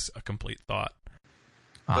Siri is a complete thought.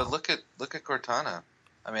 But look at Cortana.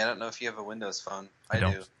 I mean, I don't know if you have a Windows phone. I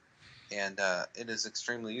do. And it is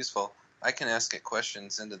extremely useful. I can ask it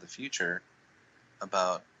questions into the future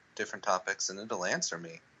about different topics, and it'll answer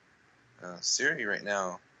me. Siri right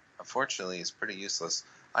now, unfortunately, is pretty useless.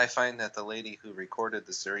 I find that the lady who recorded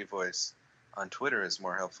the Siri voice on Twitter is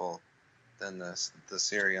more helpful than the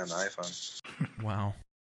Siri on the iPhone. Wow.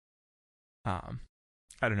 I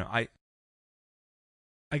don't know.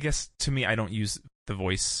 I guess to me, I don't use the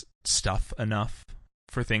voice stuff enough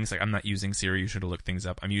for things. Like, I'm not using Siri usually to look things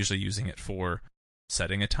up. I'm usually using it for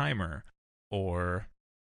setting a timer or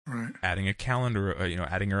adding a calendar, or,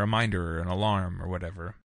 adding a reminder or an alarm or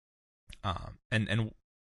whatever.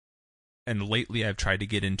 And lately I've tried to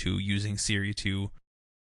get into using Siri to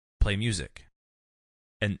play music.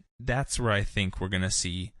 And that's where I think we're going to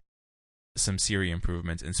see some Siri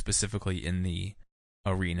improvements, and specifically in the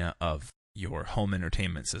arena of your home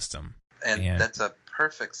entertainment system. And that's a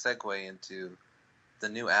perfect segue into the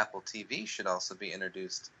new Apple TV should also be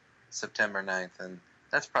introduced September 9th, and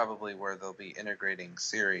that's probably where they'll be integrating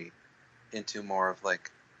Siri into more of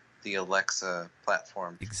like the Alexa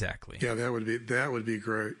platform. Exactly. Yeah, that would be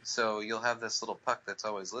great. So you'll have this little puck that's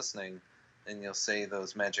always listening, and you'll say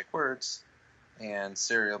those magic words, and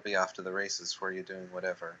Siri will be off to the races for you doing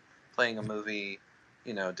whatever. Playing a movie,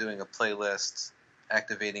 doing a playlist,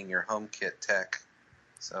 activating your HomeKit tech.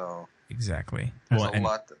 So exactly. There's a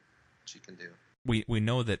lot that she can do. We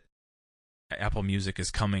know that Apple Music is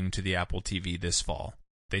coming to the Apple TV this fall.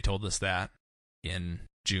 They told us that in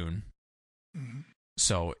June. Mm-hmm.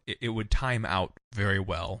 So it would time out very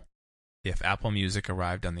well if Apple Music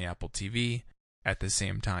arrived on the Apple TV at the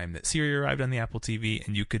same time that Siri arrived on the Apple TV,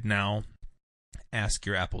 and you could now ask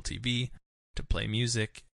your Apple TV to play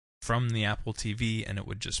music from the Apple TV, and it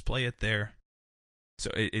would just play it there. So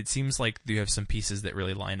it seems like you have some pieces that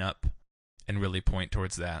really line up and really point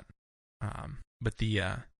towards that. But the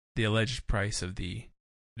alleged price of the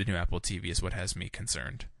new Apple TV is what has me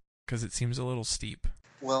concerned, because it seems a little steep.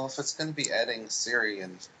 Well, if it's going to be adding Siri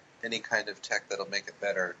and any kind of tech that'll make it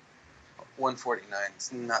better, $149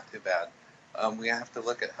 is not too bad. We have to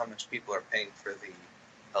look at how much people are paying for the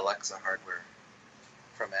Alexa hardware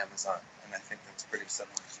from Amazon, and I think that's pretty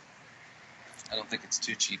similar. I don't think it's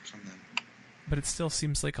too cheap from them. But it still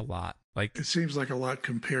seems like a lot. It seems like a lot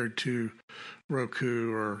compared to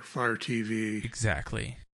Roku or Fire TV.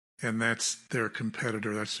 Exactly. And that's their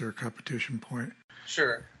competitor. That's their competition point.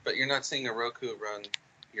 Sure, but you're not seeing a Roku run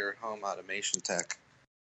your home automation tech.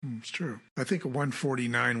 It's true. I think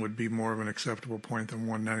 $149 would be more of an acceptable point than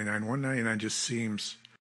 $199. $199 just seems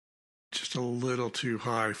just a little too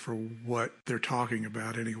high for what they're talking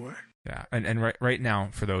about anyway. Yeah, and right now,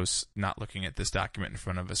 for those not looking at this document in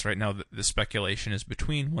front of us, right now the speculation is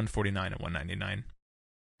between $149 and $199,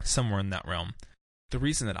 somewhere in that realm. The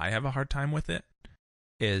reason that I have a hard time with it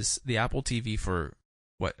is the Apple TV for,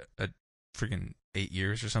 a freaking 8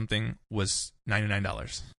 years or something, was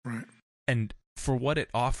 $99. Right. And for what it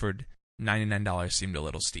offered, $99 seemed a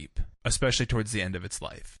little steep, especially towards the end of its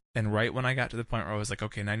life. And right when I got to the point where I was like,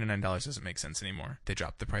 okay, $99 doesn't make sense anymore, they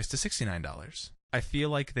dropped the price to $69. I feel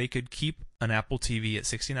like they could keep an Apple TV at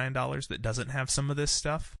 $69 that doesn't have some of this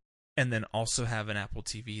stuff, and then also have an Apple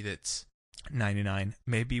TV that's $99,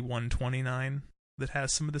 maybe $129 that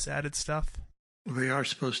has some of this added stuff. Well, they are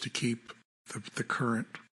supposed to keep the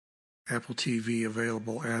current Apple TV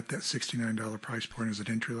available at that $69 price point as an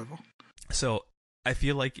entry level. So I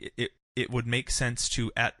feel like it would make sense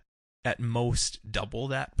to at most double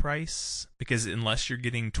that price, because unless you're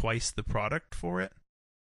getting twice the product for it.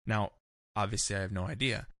 Now, obviously, I have no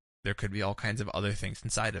idea. There could be all kinds of other things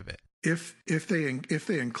inside of it. If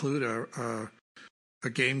they include a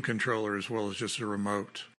game controller as well as just a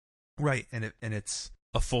remote, right? And it's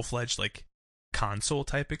a full-fledged like console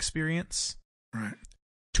type experience. Right.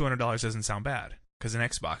 $200 doesn't sound bad, because an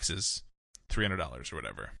Xbox is $300 or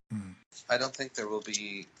whatever. I don't think there will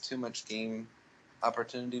be too much game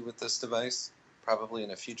opportunity with this device, probably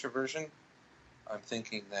in a future version. I'm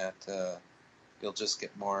thinking that you'll just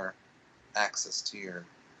get more access to your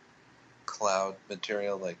cloud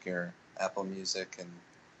material, like your Apple Music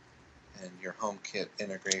and your HomeKit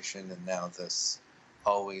integration, and now this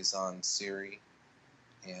always-on Siri.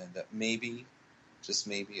 And maybe, just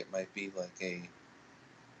maybe, it might be like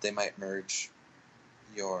they might merge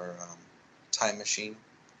your Time Machine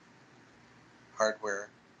hardware,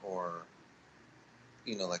 or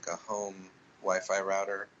like a home Wi-Fi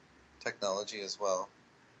router technology as well.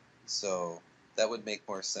 So that would make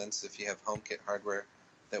more sense if you have HomeKit hardware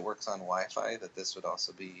that works on Wi-Fi, that this would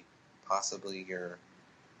also be possibly your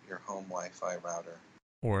home Wi-Fi router.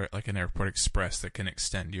 Or like an Airport Express that can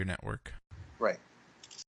extend your network. Right.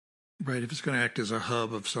 Right. If it's going to act as a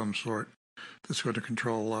hub of some sort that's going to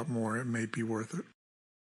control a lot more, it may be worth it.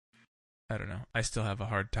 I don't know. I still have a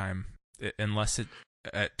hard time, unless it,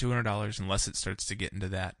 at $200, unless it starts to get into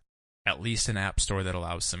that, at least an app store that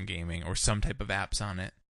allows some gaming or some type of apps on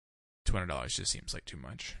it. $200 just seems like too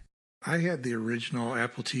much. I had the original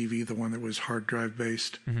Apple TV, the one that was hard drive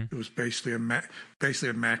based. Mm-hmm. It was basically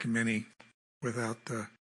a Mac Mini without the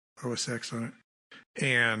OS X on it.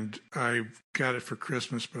 And I got it for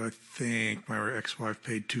Christmas, but I think my ex-wife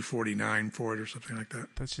paid $249 for it or something like that.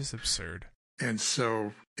 That's just absurd. And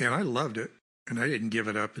I loved it, and I didn't give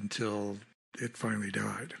it up until it finally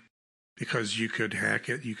died, because you could hack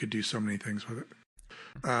it, you could do so many things with it.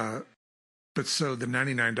 But so the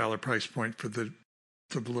 $99 price point for the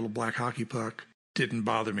little black hockey puck didn't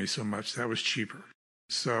bother me so much. That was cheaper.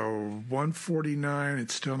 So $149,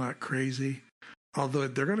 it's still not crazy. Although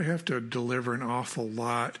they're going to have to deliver an awful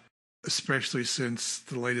lot, especially since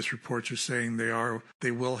the latest reports are saying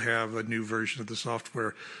they will have a new version of the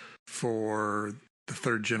software for the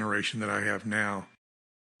third generation that I have now.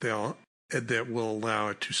 That will allow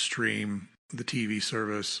it to stream the TV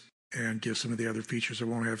service and give some of the other features. It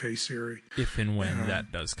won't have Hey Siri. If and when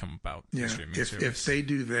that does come about. Yeah. If they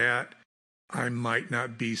do that, I might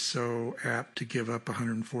not be so apt to give up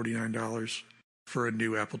 $149 for a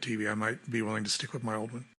new Apple TV. I might be willing to stick with my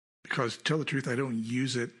old one, because to tell the truth, I don't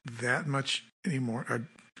use it that much anymore. I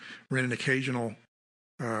rent an occasional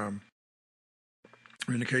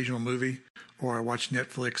movie, or I watch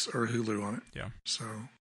Netflix or Hulu on it. Yeah. So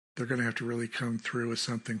they're going to have to really come through with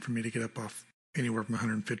something for me to get up off anywhere from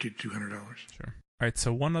 $150 to $200. Sure. All right.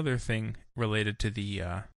 So one other thing related to the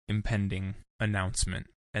impending announcement,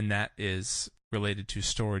 and that is related to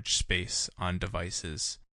storage space on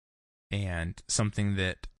devices, and something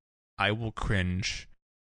that I will cringe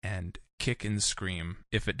and kick and scream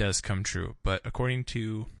if it does come true. But according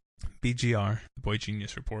to BGR, the Boy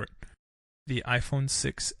Genius Report, the iPhone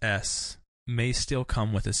 6s may still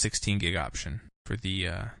come with a 16 gig option for the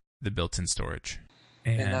built-in storage.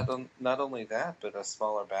 And not only that, but a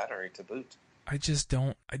smaller battery to boot. I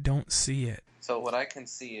don't see it. So what I can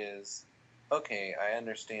see is, okay, I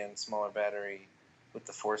understand smaller battery with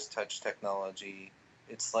the Force Touch technology.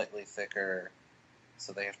 It's slightly thicker,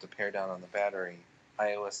 so they have to pare down on the battery.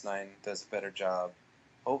 iOS 9 does a better job,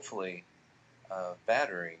 hopefully, of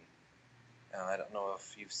battery. I don't know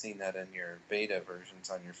if you've seen that in your beta versions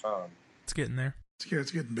on your phone. It's getting there.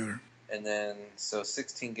 It's getting better. And then, so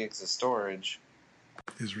 16 gigs of storage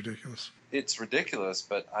is ridiculous. It's ridiculous,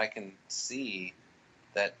 but I can see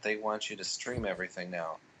that they want you to stream everything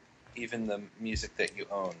now, even the music that you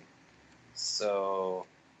own. So,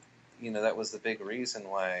 that was the big reason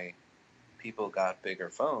why people got bigger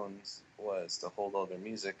phones, was to hold all their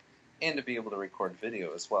music and to be able to record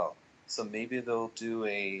video as well. So maybe they'll do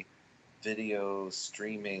a video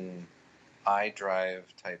streaming iDrive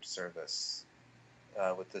type service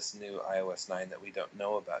with this new iOS 9 that we don't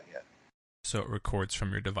know about yet. So it records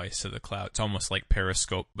from your device to the cloud. It's almost like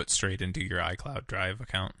Periscope, but straight into your iCloud Drive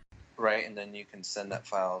account. Right, and then you can send that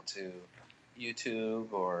file to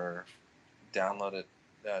YouTube or download it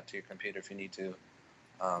to your computer if you need to.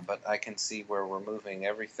 But I can see where we're moving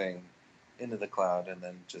everything into the cloud and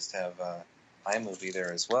then just have iMovie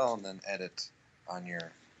there as well, and then edit on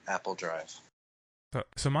your Apple Drive.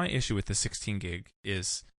 So my issue with the 16 gig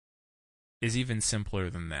is even simpler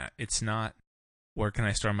than that. It's not, where can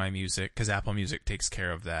I store my music? Because Apple Music takes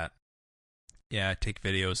care of that. Yeah, take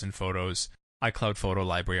videos and photos. iCloud Photo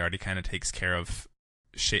Library already kind of takes care of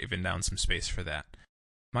shaving down some space for that.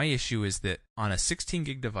 My issue is that on a 16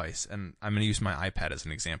 gig device, and I'm going to use my iPad as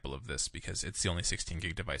an example of this because it's the only 16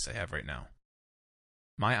 gig device I have right now.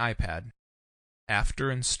 My iPad, after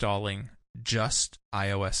installing just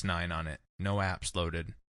iOS 9 on it, no apps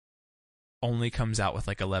loaded, only comes out with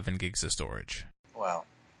like 11 gigs of storage. Wow.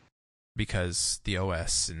 Because the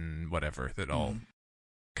OS and whatever, that all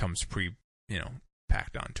comes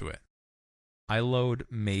packed onto it. I load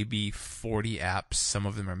maybe 40 apps. Some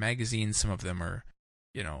of them are magazines, some of them are,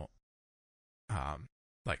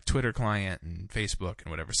 like Twitter client and Facebook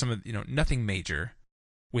and whatever. Some of, nothing major,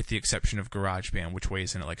 with the exception of GarageBand, which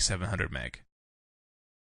weighs in at like 700 meg.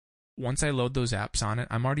 Once I load those apps on it,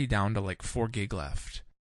 I'm already down to like 4 gig left.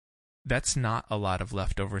 That's not a lot of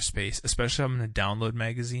leftover space, especially if I'm going to download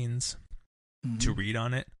magazines to read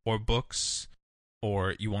on it, or books,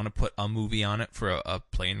 or you want to put a movie on it for a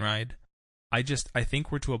plane ride. I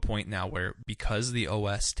think we're to a point now where, because the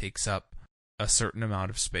OS takes up a certain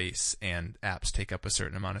amount of space and apps take up a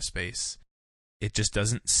certain amount of space, it just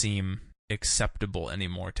doesn't seem acceptable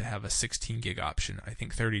anymore to have a 16 gig option. I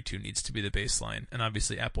think 32 needs to be the baseline, and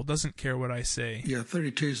obviously Apple doesn't care what I say. Yeah,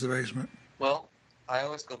 32 is the basement. Well, I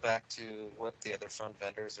always go back to what the other phone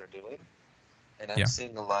vendors are doing, and I'm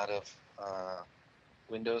seeing a lot of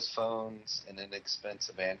Windows phones and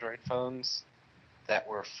inexpensive Android phones that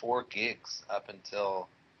were 4 gigs up until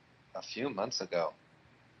a few months ago.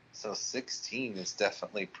 So 16 is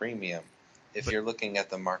definitely premium if you're looking at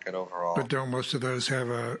the market overall. But don't most of those have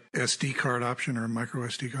a SD card option or a micro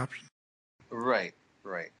SD option? Right.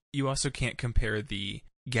 You also can't compare the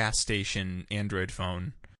gas station Android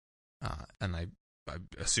phone, and I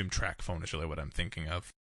assume track phone is really what I'm thinking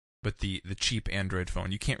of, but the cheap Android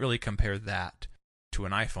phone, you can't really compare that to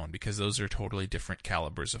an iPhone because those are totally different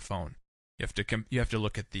calibers of phone. You have to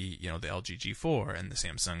look at the the LG G4 and the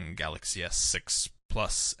Samsung Galaxy S6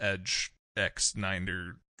 Plus Edge X9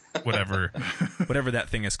 or whatever that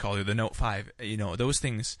thing is called, or the Note 5. Those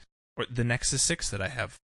things, or the Nexus 6 that I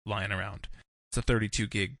have lying around. It's a 32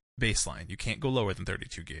 gig baseline. You can't go lower than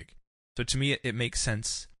 32 gig. So to me, it makes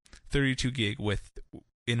sense. 32 gig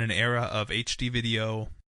in an era of HD video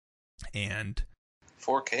and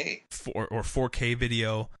 4K or 4K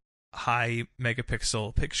video, high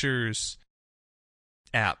megapixel pictures,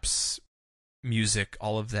 apps, music,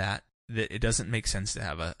 all of that it doesn't make sense to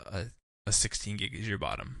have a 16 gig as your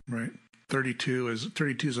bottom. Right. 32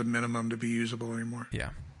 is a minimum to be usable anymore. Yeah.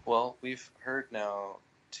 Well, we've heard now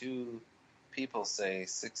 2 people say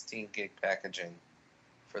 16 gig packaging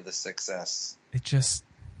for the 6S. It just...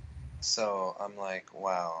 So I'm like,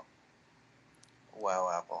 wow,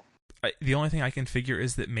 Apple. The only thing I can figure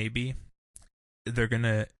is that maybe they're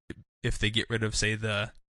gonna, if they get rid of, say,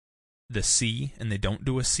 the C and they don't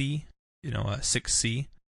do a C, a 6C,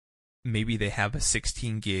 maybe they have a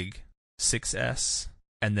 16 gig 6S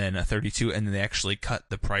and then a 32, and then they actually cut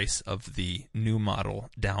the price of the new model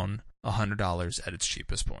down $100 at its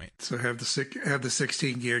cheapest point. So have the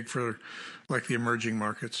 16 gig for like the emerging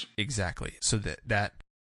markets. Exactly. So that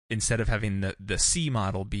instead of having the C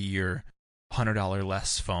model be your $100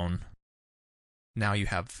 less phone, now you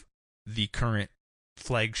have the current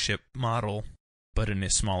flagship model, but in a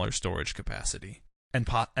smaller storage capacity,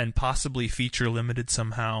 and possibly feature limited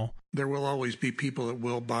somehow. There will always be people that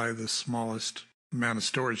will buy the smallest amount of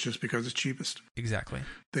storage just because it's cheapest. Exactly.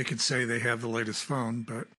 They could say they have the latest phone,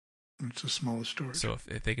 but it's the smallest storage. So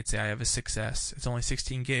if they could say I have a 6S, it's only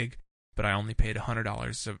 16 gig, but I only paid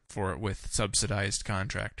 $100 for it with subsidized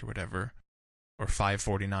contract or whatever, or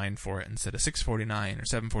 $549 for it instead of $649 or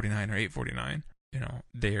 $749 or $849.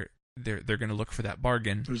 They're going to look for that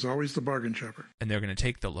bargain. There's always the bargain shopper. And they're going to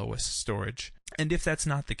take the lowest storage. And if that's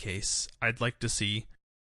not the case, I'd like to see,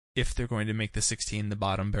 if they're going to make the 16 the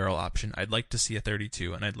bottom barrel option, I'd like to see a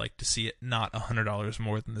 32, and I'd like to see it not $100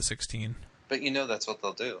 more than the 16. But that's what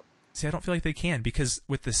they'll do. See, I don't feel like they can, because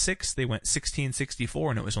with the 6, they went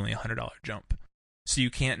 1664, and it was only a $100 jump. So you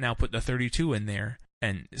can't now put the 32 in there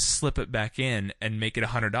and slip it back in and make it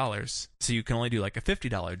 $100. So you can only do like a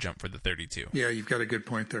 $50 jump for the 32. Yeah, you've got a good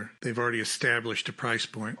point there. They've already established a price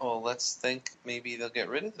point. Oh, let's think maybe they'll get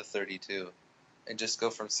rid of the 32 and just go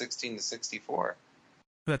from 16 to 64.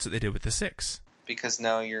 That's what they did with the 6. Because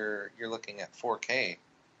now you're looking at 4K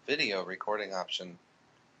video recording option,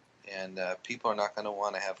 and people are not going to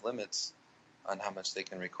want to have limits on how much they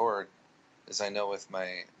can record. As I know with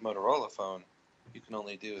my Motorola phone, you can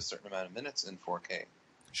only do a certain amount of minutes in 4K.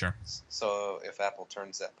 Sure. So if Apple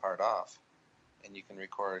turns that part off and you can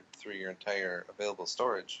record through your entire available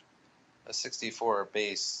storage, a 64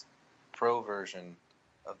 base Pro version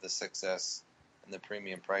of the 6S and the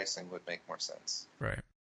premium pricing would make more sense. Right.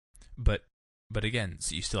 But again,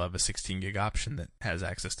 so you still have a 16 gig option that has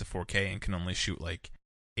access to 4K and can only shoot like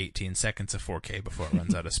 18 seconds of 4K before it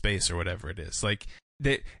runs out of space or whatever it is. Like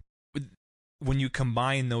that. When you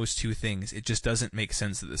combine those two things, it just doesn't make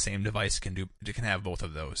sense that the same device can have both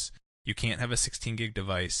of those. You can't have a 16 gig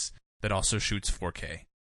device that also shoots 4K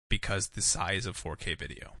because the size of 4K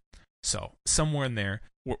video. So somewhere in there,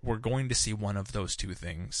 we're going to see one of those two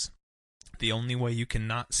things. The only way you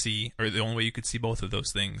cannot see, or the only way you could see both of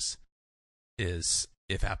those things, is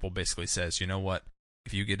if Apple basically says, you know what,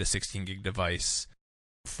 if you get a 16 gig device,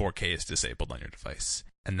 4K is disabled on your device.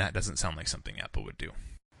 And that doesn't sound like something Apple would do.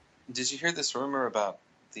 Did you hear this rumor about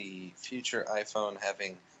the future iPhone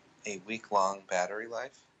having a week-long battery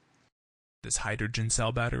life? This hydrogen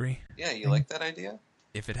cell battery? Yeah, you like that idea?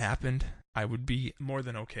 If it happened, I would be more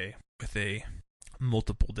than okay with a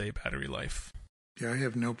multiple-day battery life. Yeah, I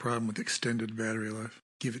have no problem with extended battery life.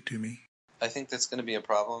 Give it to me. I think that's going to be a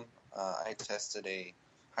problem. I tested a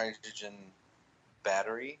hydrogen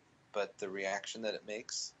battery, but the reaction that it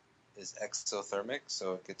makes is exothermic,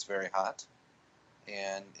 so it gets very hot.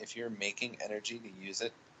 And if you're making energy to use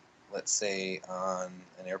it, let's say on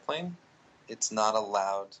an airplane, it's not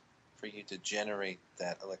allowed for you to generate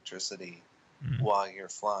that electricity while you're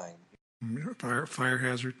flying. Fire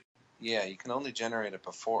hazard? Yeah, you can only generate it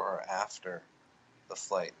before or after the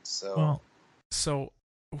flight. So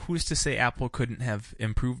who's to say Apple couldn't have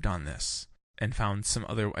improved on this and found some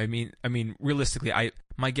other? I mean, realistically,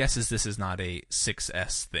 my guess is this is not a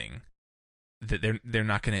 6S thing. That they're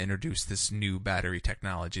not going to introduce this new battery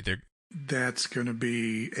technology. That's going to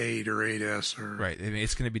be 8 or 8S or right. I mean,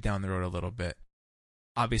 it's going to be down the road a little bit.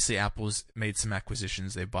 Obviously, Apple's made some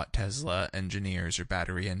acquisitions. They bought Tesla engineers or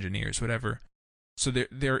battery engineers, whatever. So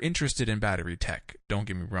they're interested in battery tech. Don't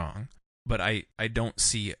get me wrong, but I don't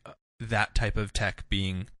see that type of tech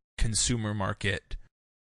being consumer market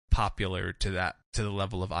popular to the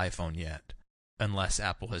level of iPhone yet, unless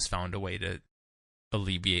Apple has found a way to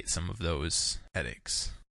alleviate some of those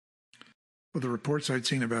headaches. Well, the reports I'd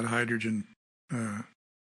seen about hydrogen, about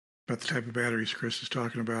the type of batteries Chris is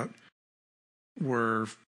talking about, were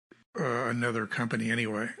another company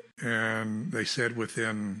anyway. And they said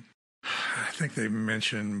within, I think they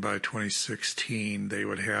mentioned by 2016, they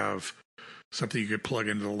would have something you could plug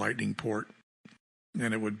into the lightning port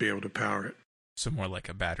and it would be able to power it. So more like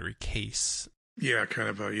a battery case. Yeah, kind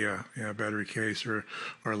of a battery case or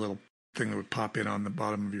a little thing that would pop in on the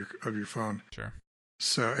bottom of your phone. Sure.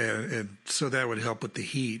 So and so that would help with the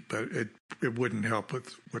heat, but it wouldn't help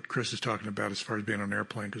with what Chris is talking about as far as being on an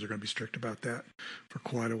airplane, because they're going to be strict about that for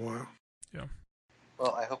quite a while. Yeah.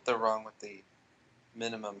 Well, I hope they're wrong with the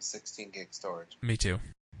minimum 16 gig storage. Me too.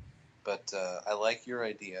 But I like your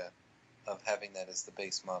idea of having that as the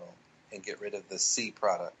base model and get rid of the C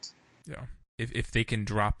product. Yeah. If they can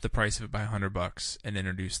drop the price of it by $100 and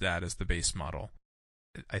introduce that as the base model,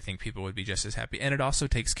 I think people would be just as happy. And it also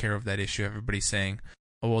takes care of that issue. Everybody's saying,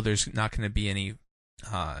 oh, well, there's not going to be any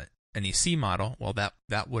C model. Well,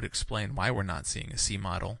 that would explain why we're not seeing a C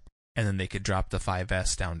model. And then they could drop the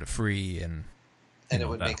 5S down to free. And it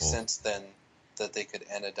would make sense then that they could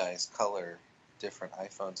anodize color different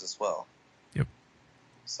iPhones as well. Yep.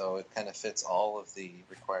 So it kind of fits all of the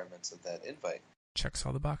requirements of that invite. Checks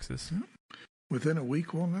all the boxes. Within a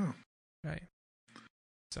week, we'll know. Right.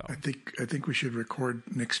 So I think we should record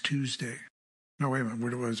next Tuesday. No, wait a minute.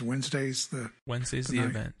 What was Wednesday's the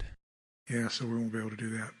event? Yeah, so we won't be able to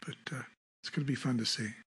do that, but it's going to be fun to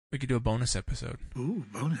see. We could do a bonus episode. Ooh,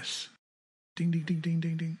 bonus! Ding ding ding ding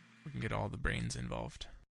ding ding. We can get all the brains involved.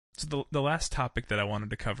 So the last topic that I wanted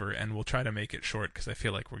to cover, and we'll try to make it short because I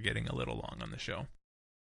feel like we're getting a little long on the show,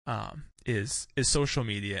 is social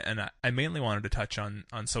media, and I mainly wanted to touch on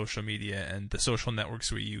social media and the social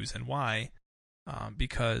networks we use and why.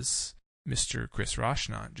 Because Mr. Chris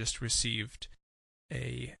Roshnot just received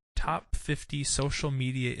a Top 50 Social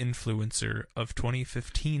Media Influencer of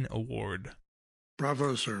 2015 award.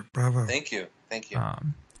 Bravo, sir. Bravo. Thank you.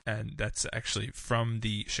 and that's actually from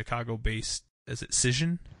the Chicago-based, is it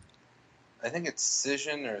Cision? I think it's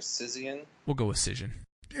Cision or Cision. We'll go with Cision.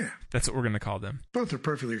 Yeah. That's what we're going to call them. Both are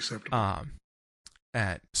perfectly acceptable.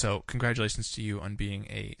 So congratulations to you on being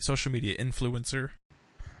a social media influencer.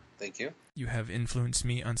 Thank you. You have influenced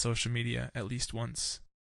me on social media at least once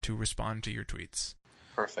to respond to your tweets.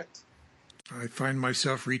 Perfect. I find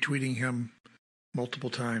myself retweeting him multiple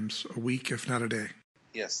times a week, if not a day.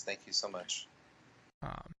 Yes, thank you so much.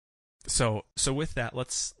 So with that,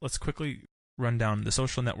 let's quickly run down the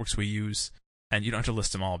social networks we use, and you don't have to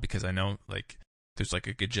list them all because I know like there's like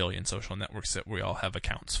a gajillion social networks that we all have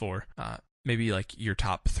accounts for. Maybe like your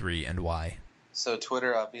top 3 and why. So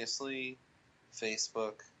Twitter, obviously,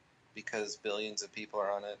 Facebook, because billions of people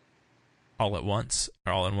are on it. All at once,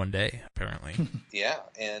 or all in one day, apparently. Yeah,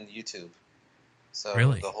 and YouTube. So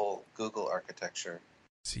really? The whole Google architecture.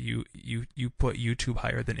 So you put YouTube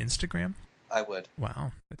higher than Instagram? I would.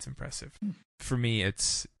 Wow, that's impressive. For me,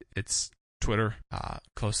 it's Twitter,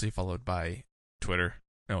 closely followed by Twitter.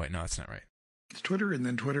 No, wait, no, that's not right. It's Twitter, and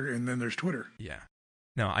then there's Twitter. Yeah.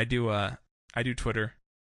 No, I do Twitter,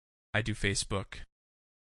 I do Facebook,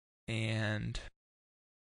 and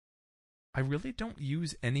I really don't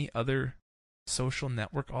use any other social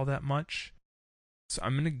network all that much. So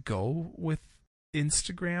I'm going to go with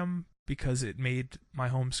Instagram because it made my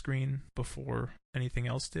home screen before anything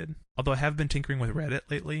else did. Although I have been tinkering with Reddit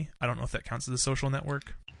lately. I don't know if that counts as a social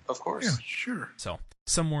network. Of course. Yeah, sure. So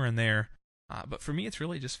somewhere in there. But for me, it's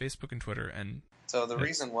really just Facebook and Twitter. And so the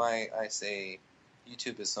reason why I say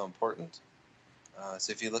YouTube is so important is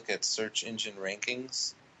if you look at search engine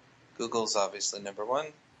rankings, Google's obviously number 1,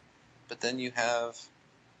 but then you have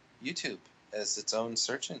YouTube as its own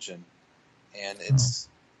search engine, and it's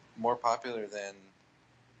more popular than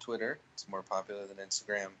Twitter. It's more popular than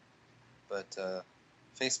Instagram, but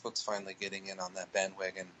Facebook's finally getting in on that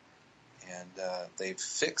bandwagon, and they've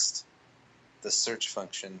fixed the search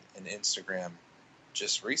function in Instagram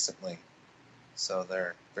just recently, so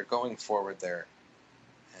they're going forward there,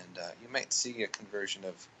 and you might see a conversion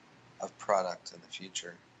of product in the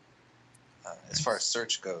future as far as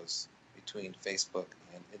search goes between Facebook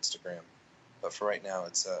and Instagram. But for right now,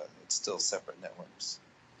 it's still separate networks.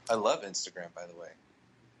 I love Instagram, by the way,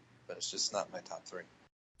 but it's just not my top 3.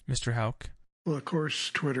 Mr. Houck? Well, of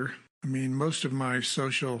course, Twitter. I mean, most of my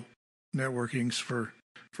social networking's for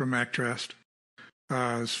MacTrust.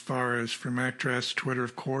 As far as for MacTrust, Twitter,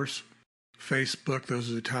 of course. Facebook, those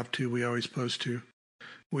are the top 2 we always post to.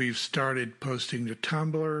 We've started posting to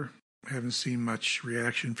Tumblr. Haven't seen much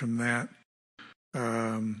reaction from that.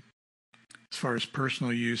 As far as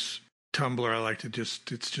personal use, Tumblr, I like to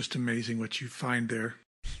it's just amazing what you find there.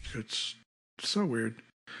 It's so weird.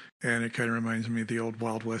 And it kind of reminds me of the old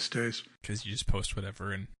Wild West days. Because you just post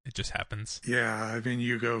whatever and it just happens. Yeah, I mean,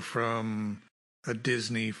 you go from a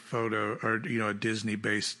Disney photo or, a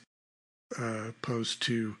Disney-based post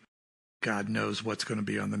to God knows what's going to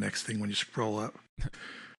be on the next thing when you scroll up.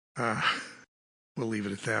 We'll leave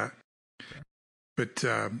it at that. Okay. But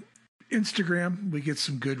Instagram, we get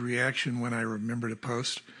some good reaction when I remember to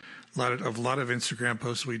post. A lot of Instagram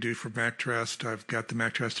posts we do for MacTrust. I've got the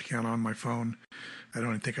MacTrust account on my phone. I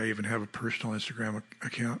don't think I even have a personal Instagram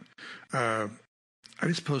account. I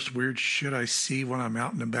just post weird shit I see when I'm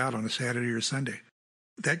out and about on a Saturday or Sunday.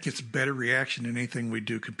 That gets better reaction than anything we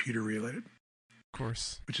do computer related. Of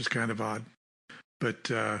course. Which is kind of odd. But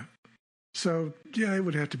so yeah, it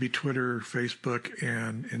would have to be Twitter, Facebook,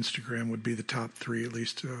 and Instagram would be the top 3 at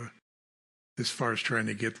least as far as trying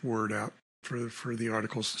to get word out for the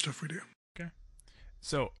articles and stuff we do. Okay.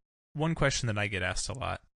 So one question that I get asked a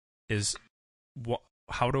lot is,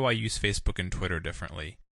 how do I use Facebook and Twitter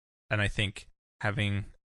differently? And I think having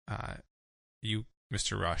you,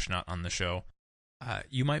 Mr. Rosh, not on the show,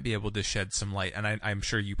 you might be able to shed some light, and I'm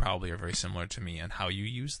sure you probably are very similar to me on how you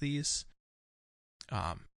use these.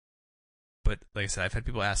 But like I said, I've had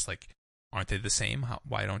people ask, like, aren't they the same?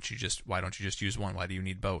 Why don't you just use one? Why do you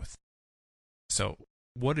need both? So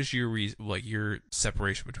what is your your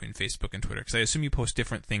separation between Facebook and Twitter? Because I assume you post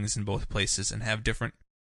different things in both places and have different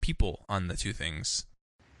people on the 2 things.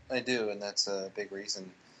 I do, and that's a big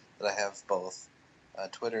reason that I have both.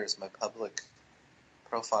 Twitter is my public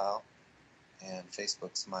profile, and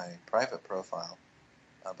Facebook's my private profile.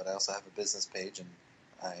 But I also have a business page, and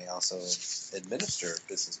I also administer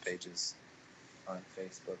business pages on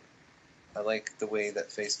Facebook. I like the way that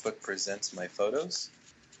Facebook presents my photos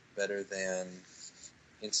better than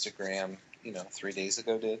Instagram, 3 days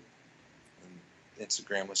ago did. And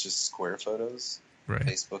Instagram was just square photos. Right.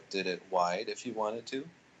 Facebook did it wide if you wanted to.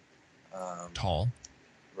 Tall.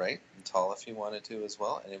 Right, and tall if you wanted to as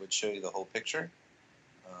well, and it would show you the whole picture.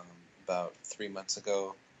 About 3 months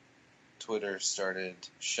ago, Twitter started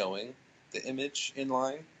showing the image in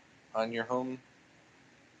line on your home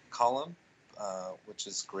column, which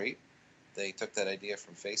is great. They took that idea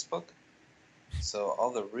from Facebook. So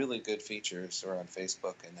all the really good features are on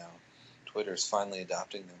Facebook, and now Twitter's finally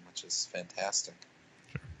adopting them, which is fantastic.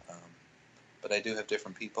 Sure. But I do have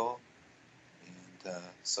different people, and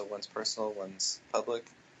so one's personal, one's public.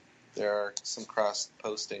 There are some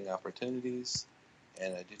cross-posting opportunities,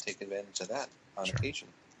 and I do take advantage of that on occasion.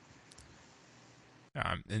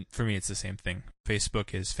 And for me, it's the same thing.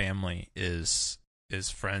 Facebook is family, is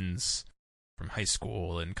friends from high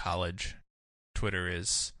school and college. Twitter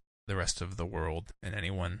is the rest of the world and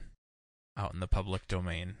anyone out in the public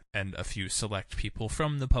domain, and a few select people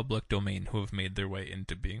from the public domain who have made their way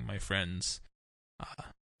into being my friends,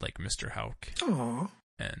 like Mr. Hauk. Aww.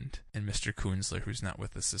 And Mr. Kunzler, who's not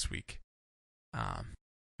with us this week,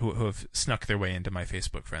 who have snuck their way into my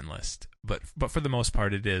Facebook friend list. But for the most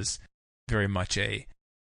part, it is very much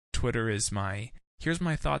Twitter is here's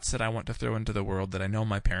my thoughts that I want to throw into the world that I know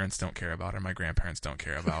my parents don't care about or my grandparents don't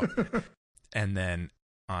care about. And then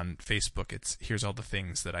on Facebook, it's here's all the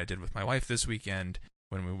things that I did with my wife this weekend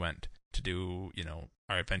when we went to do,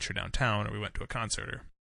 our adventure downtown, or we went to a concert, or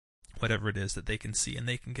whatever it is that they can see and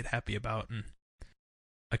they can get happy about. And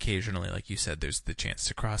occasionally, like you said, there's the chance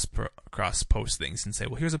to cross post things and say,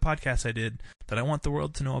 well, here's a podcast I did that I want the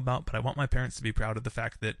world to know about, but I want my parents to be proud of the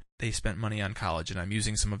fact that they spent money on college, and I'm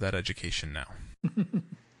using some of that education now.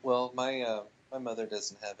 Well, my mother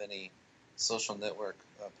doesn't have any social network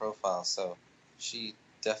profile, so she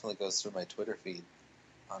definitely goes through my Twitter feed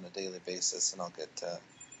on a daily basis, and I'll get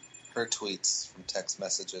her tweets from text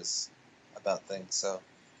messages about things, so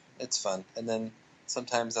it's fun. And then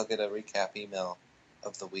sometimes I'll get a recap email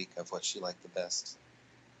of the week of what she liked the best.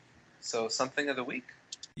 So something of the week?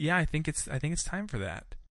 Yeah, I think it's time for that.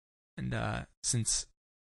 And since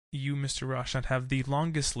you, Mr. Roshan, have the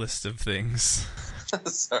longest list of things.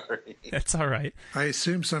 Sorry. That's all right. I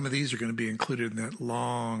assume some of these are going to be included in that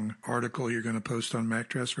long article you're going to post on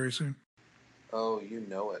MacDress very soon. Oh, you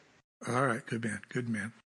know it. All right, good man, good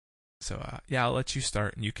man. So, I'll let you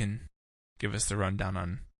start, and you can give us the rundown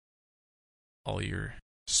on all your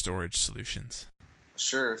storage solutions.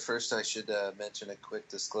 Sure. First, I should mention a quick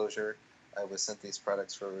disclosure. I was sent these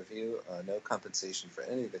products for review. No compensation for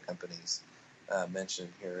any of the companies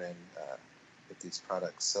mentioned here with these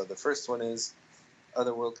products. So the first one is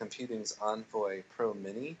Otherworld Computing's Envoy Pro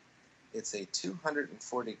Mini. It's a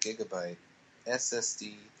 240 gigabyte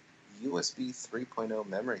SSD USB 3.0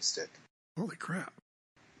 memory stick. Holy crap.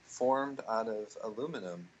 Formed out of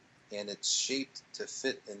aluminum, and it's shaped to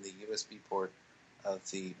fit in the USB port of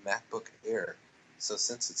the MacBook Air. So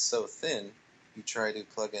since it's so thin, you try to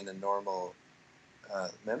plug in a normal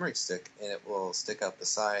memory stick, and it will stick out the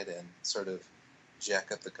side and sort of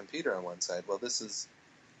jack up the computer on one side. Well, this is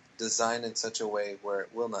designed in such a way where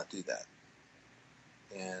it will not do that.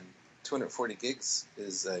 And 240 gigs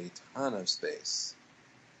is a ton of space.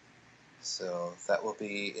 So that will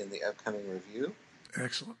be in the upcoming review.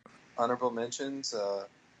 Excellent. Honorable mentions, a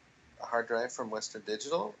hard drive from Western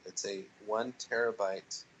Digital. It's a 1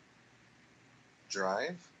 terabyte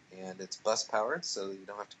drive, and it's bus powered, so you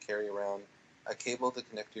don't have to carry around a cable to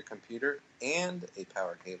connect your computer and a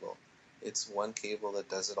power cable. It's one cable that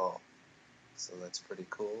does it all. So that's pretty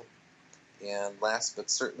cool. And last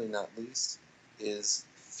but certainly not least is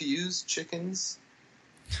Fuse Chicken's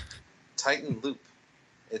Titan Loop.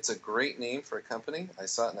 It's a great name for a company. I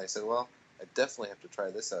saw it and I said, well, I definitely have to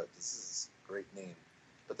try this out. This is a great name.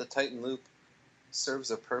 But the Titan Loop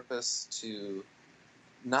serves a purpose to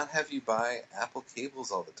not have you buy Apple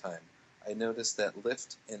cables all the time. I noticed that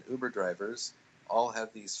Lyft and Uber drivers all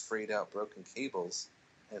have these frayed out broken cables.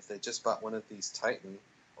 And if they just bought one of these Titan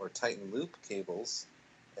or Titan Loop cables,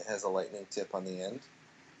 it has a lightning tip on the end,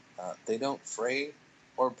 they don't fray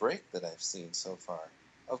or break that I've seen so far.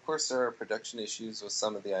 Of course, there are production issues with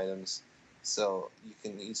some of the items, so you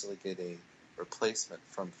can easily get a replacement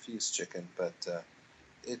from Fuse Chicken, but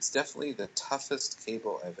it's definitely the toughest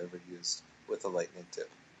cable I've ever used with a lightning tip.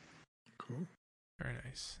 Cool. Very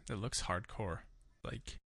nice. It looks hardcore,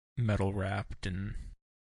 like metal wrapped and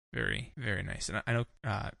very, very nice. And I know,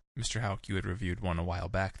 Mr. Hauk, you had reviewed one a while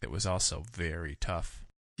back that was also very tough.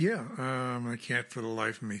 Yeah, I can't for the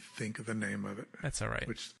life of me think of the name of it. That's all right.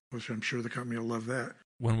 Which I'm sure the company will love that.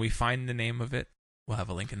 When we find the name of it, we'll have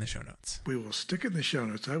a link in the show notes. We will stick it in the show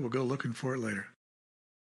notes. I will go looking for it later.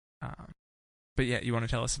 But yeah, you want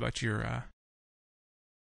to tell us about your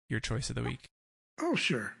choice of the week? Oh,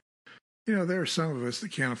 sure. You know, there are some of us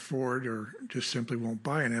that can't afford or just simply won't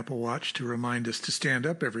buy an Apple Watch to remind us to stand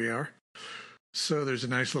up every hour. So there's a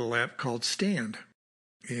nice little app called Stand,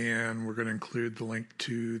 and we're going to include the link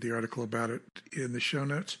to the article about it in the show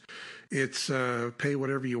notes. It's a pay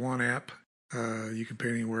whatever you want app. You can pay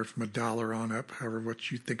anywhere from $1 on up, however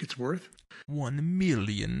what you think it's worth. $1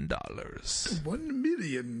 million. $1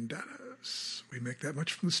 million. We make that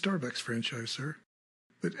much from the Starbucks franchise, sir.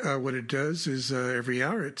 But what it does is every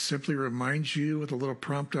hour it simply reminds you with a little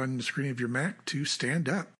prompt on the screen of your Mac to stand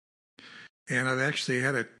up. And I've actually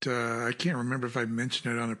had it, I can't remember if I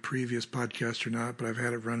mentioned it on a previous podcast or not, but I've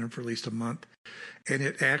had it running for at least a month. And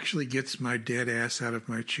it actually gets my dead ass out of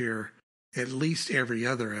my chair at least every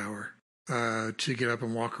other hour to get up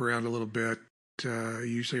and walk around a little bit.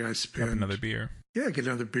 Usually I spend... Have another beer. Yeah, get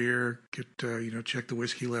another beer, check the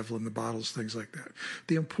whiskey level in the bottles, things like that.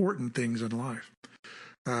 The important things in life.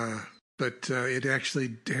 But it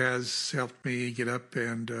actually has helped me get up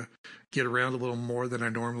and get around a little more than I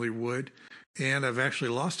normally would. And I've actually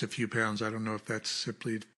lost a few pounds. I don't know if that's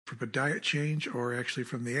simply from a diet change or actually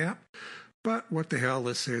from the app. But what the hell,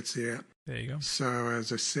 let's say it's the app. There you go. So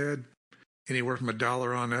as I said, anywhere from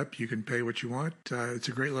 $1 on up, you can pay what you want. It's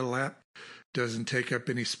a great little app. Doesn't take up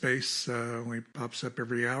any space. Only pops up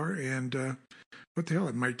every hour. And what the hell,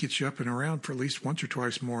 it might get you up and around for at least once or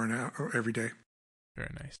twice more an hour every day.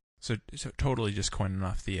 Very nice. So totally just coining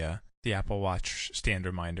off the Apple Watch stand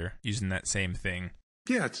reminder, using that same thing.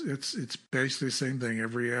 Yeah, it's basically the same thing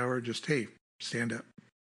every hour. Just, hey, stand up.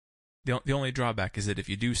 The only drawback is that if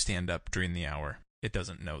you do stand up during the hour, it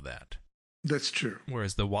doesn't know that. That's true.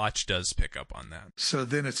 Whereas the watch does pick up on that. So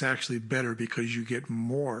then it's actually better because you get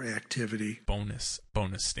more activity. Bonus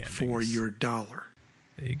standings. For your $1.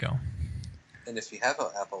 There you go. And if you have an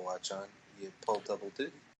Apple Watch on, you pull double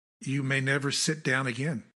duty. You may never sit down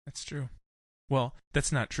again. That's true. Well,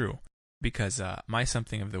 that's not true, because my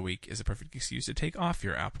something of the week is a perfect excuse to take off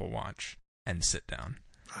your Apple Watch and sit down.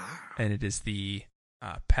 And it is the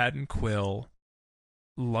Pad & Quill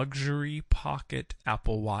Luxury Pocket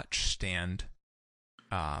Apple Watch stand.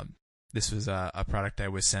 This was a product I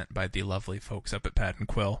was sent by the lovely folks up at Pad &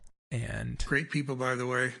 Quill. And great people, by the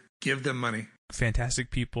way. Give them money.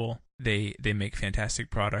 Fantastic people. They make fantastic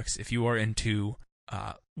products. If you are into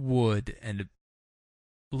wood and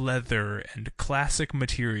leather and classic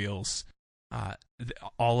materials,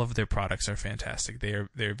 all of their products are fantastic.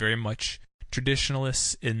 They're very much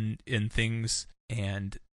traditionalists in things,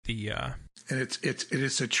 and and it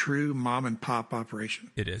is a true mom and pop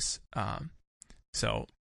operation. It is. So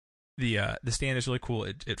the stand is really cool.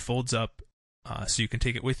 It folds up, so you can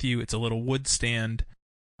take it with you. It's a little wood stand.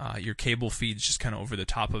 Your cable feeds just kind of over the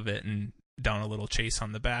top of it and down a little chase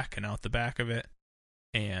on the back and out the back of it.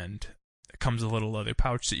 And it comes with a little leather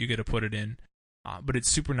pouch that you get to put it in. But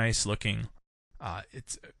it's super nice looking.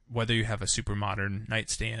 It's whether you have a super modern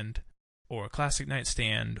nightstand or a classic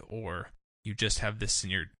nightstand, or you just have this in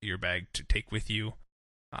your bag to take with you.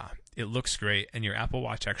 It looks great, and your Apple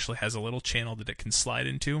Watch actually has a little channel that it can slide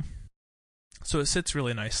into. So it sits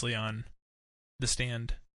really nicely on the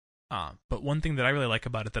stand. But one thing that I really like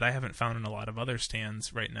about it that I haven't found in a lot of other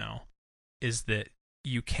stands right now is that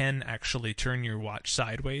you can actually turn your watch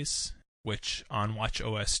sideways, which on Watch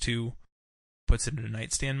OS 2 puts it into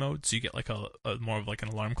nightstand mode, so you get like a more of like an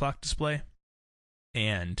alarm clock display.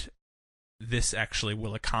 And this actually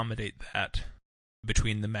will accommodate that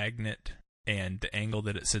between the magnet and the angle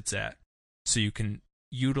that it sits at, so you can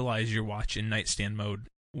utilize your watch in nightstand mode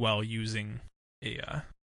while using a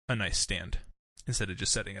nice stand instead of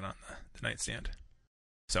just setting it on the nightstand.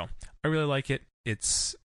 So I really like it.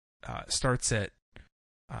 It's starts at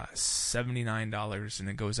 $79 and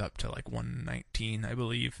it goes up to like $119, I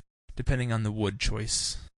believe, depending on the wood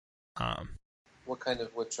choice. What kind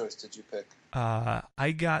of wood choice did you pick?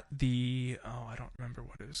 I got I don't remember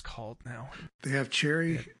what it was called now. They have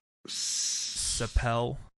cherry,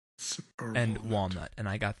 sapel, and walnut, and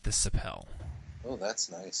I got the sapel. Oh, that's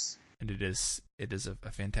nice. And it is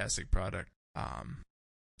a fantastic product.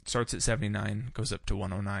 Starts at $79, goes up to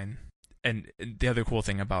 $109. And the other cool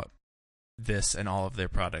thing about this and all of their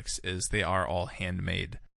products is they are all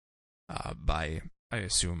handmade by, I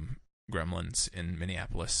assume, gremlins in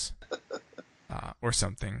Minneapolis or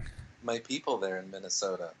something. My people there in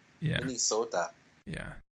Minnesota. Yeah. Minnesota.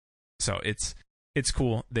 Yeah. So it's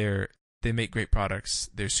cool. They make great products.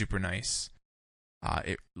 They're super nice.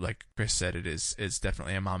 Like Chris said, it's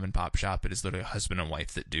definitely a mom and pop shop. It is literally a husband and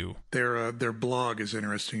wife that do. Their blog is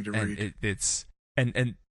interesting to read.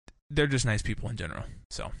 And they're just nice people in general.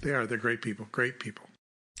 So they're great people. Great people.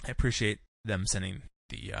 I appreciate them sending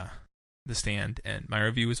the stand, and my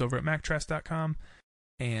review is over at MacTrust.com,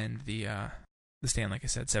 and the stand, like I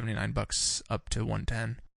said, $79 up to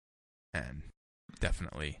 $110, and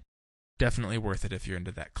definitely definitely worth it if you're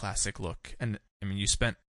into that classic look. And I mean, you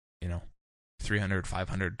spent, $300,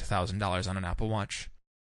 $500, $1,000 on an Apple Watch.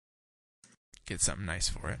 Get something nice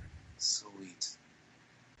for it. Sweet.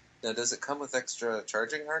 Now, does it come with extra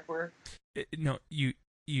charging hardware? No, you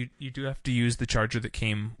do have to use the charger that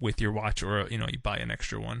came with your watch, or you buy an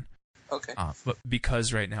extra one. Okay. But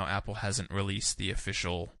because right now Apple hasn't released the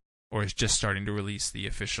official, or is just starting to release the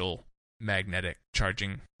official magnetic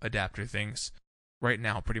charging adapter things, right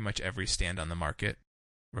now pretty much every stand on the market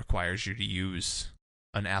requires you to use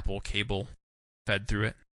an Apple cable fed through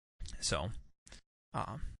it. So,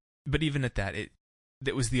 but even at that,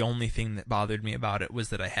 that was the only thing that bothered me about it, was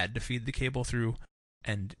that I had to feed the cable through,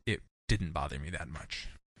 and it didn't bother me that much.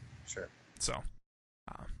 Sure. So,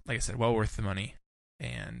 like I said, well worth the money,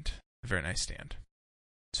 and a very nice stand.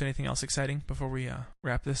 So anything else exciting before we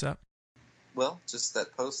wrap this up? Well, just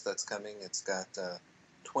that post that's coming. It's got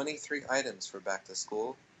 23 items for back to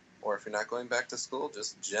school, or if you're not going back to school,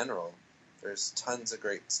 just general. There's tons of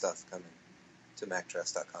great stuff coming to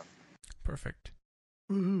MacDress.com. Perfect.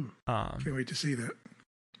 Woohoo. Can't wait to see that.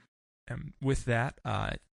 And with that,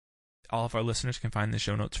 all of our listeners can find the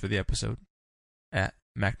show notes for the episode at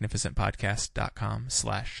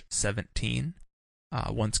magnificentpodcast.com/17.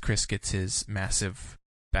 Once Chris gets his massive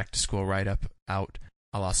back-to-school write-up out,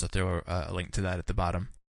 I'll also throw a link to that at the bottom.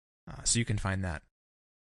 So you can find that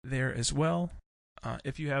there as well.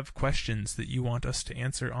 If you have questions that you want us to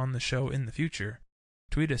answer on the show in the future,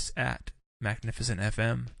 tweet us at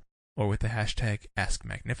MagnificentFM or with the hashtag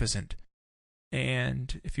AskMagnificent.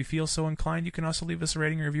 And if you feel so inclined, you can also leave us a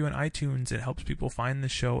rating or review on iTunes. It helps people find the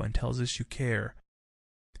show and tells us you care.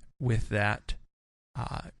 With that,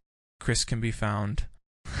 Chris can be found...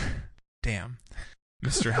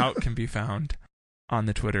 Mr. Hauk can be found on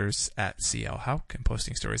the Twitters at CLHauk and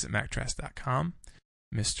posting stories at MacTress.com.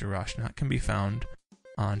 Mr. Roshnot can be found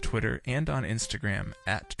on Twitter and on Instagram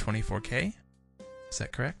at 24K. Is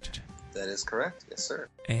that correct? That is correct. Yes, sir.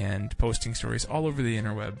 And posting stories all over the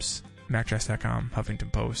interwebs. MacDress.com,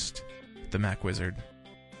 Huffington Post, The Mac Wizard,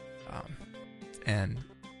 and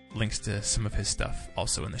links to some of his stuff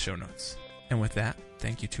also in the show notes. And with that,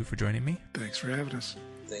 thank you two for joining me. Thanks for having us.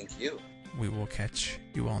 Thank you. We will catch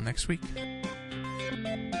you all next week. A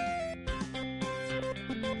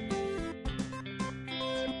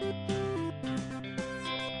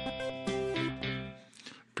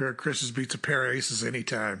pair of Chris's beats a pair of Aces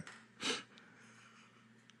anytime.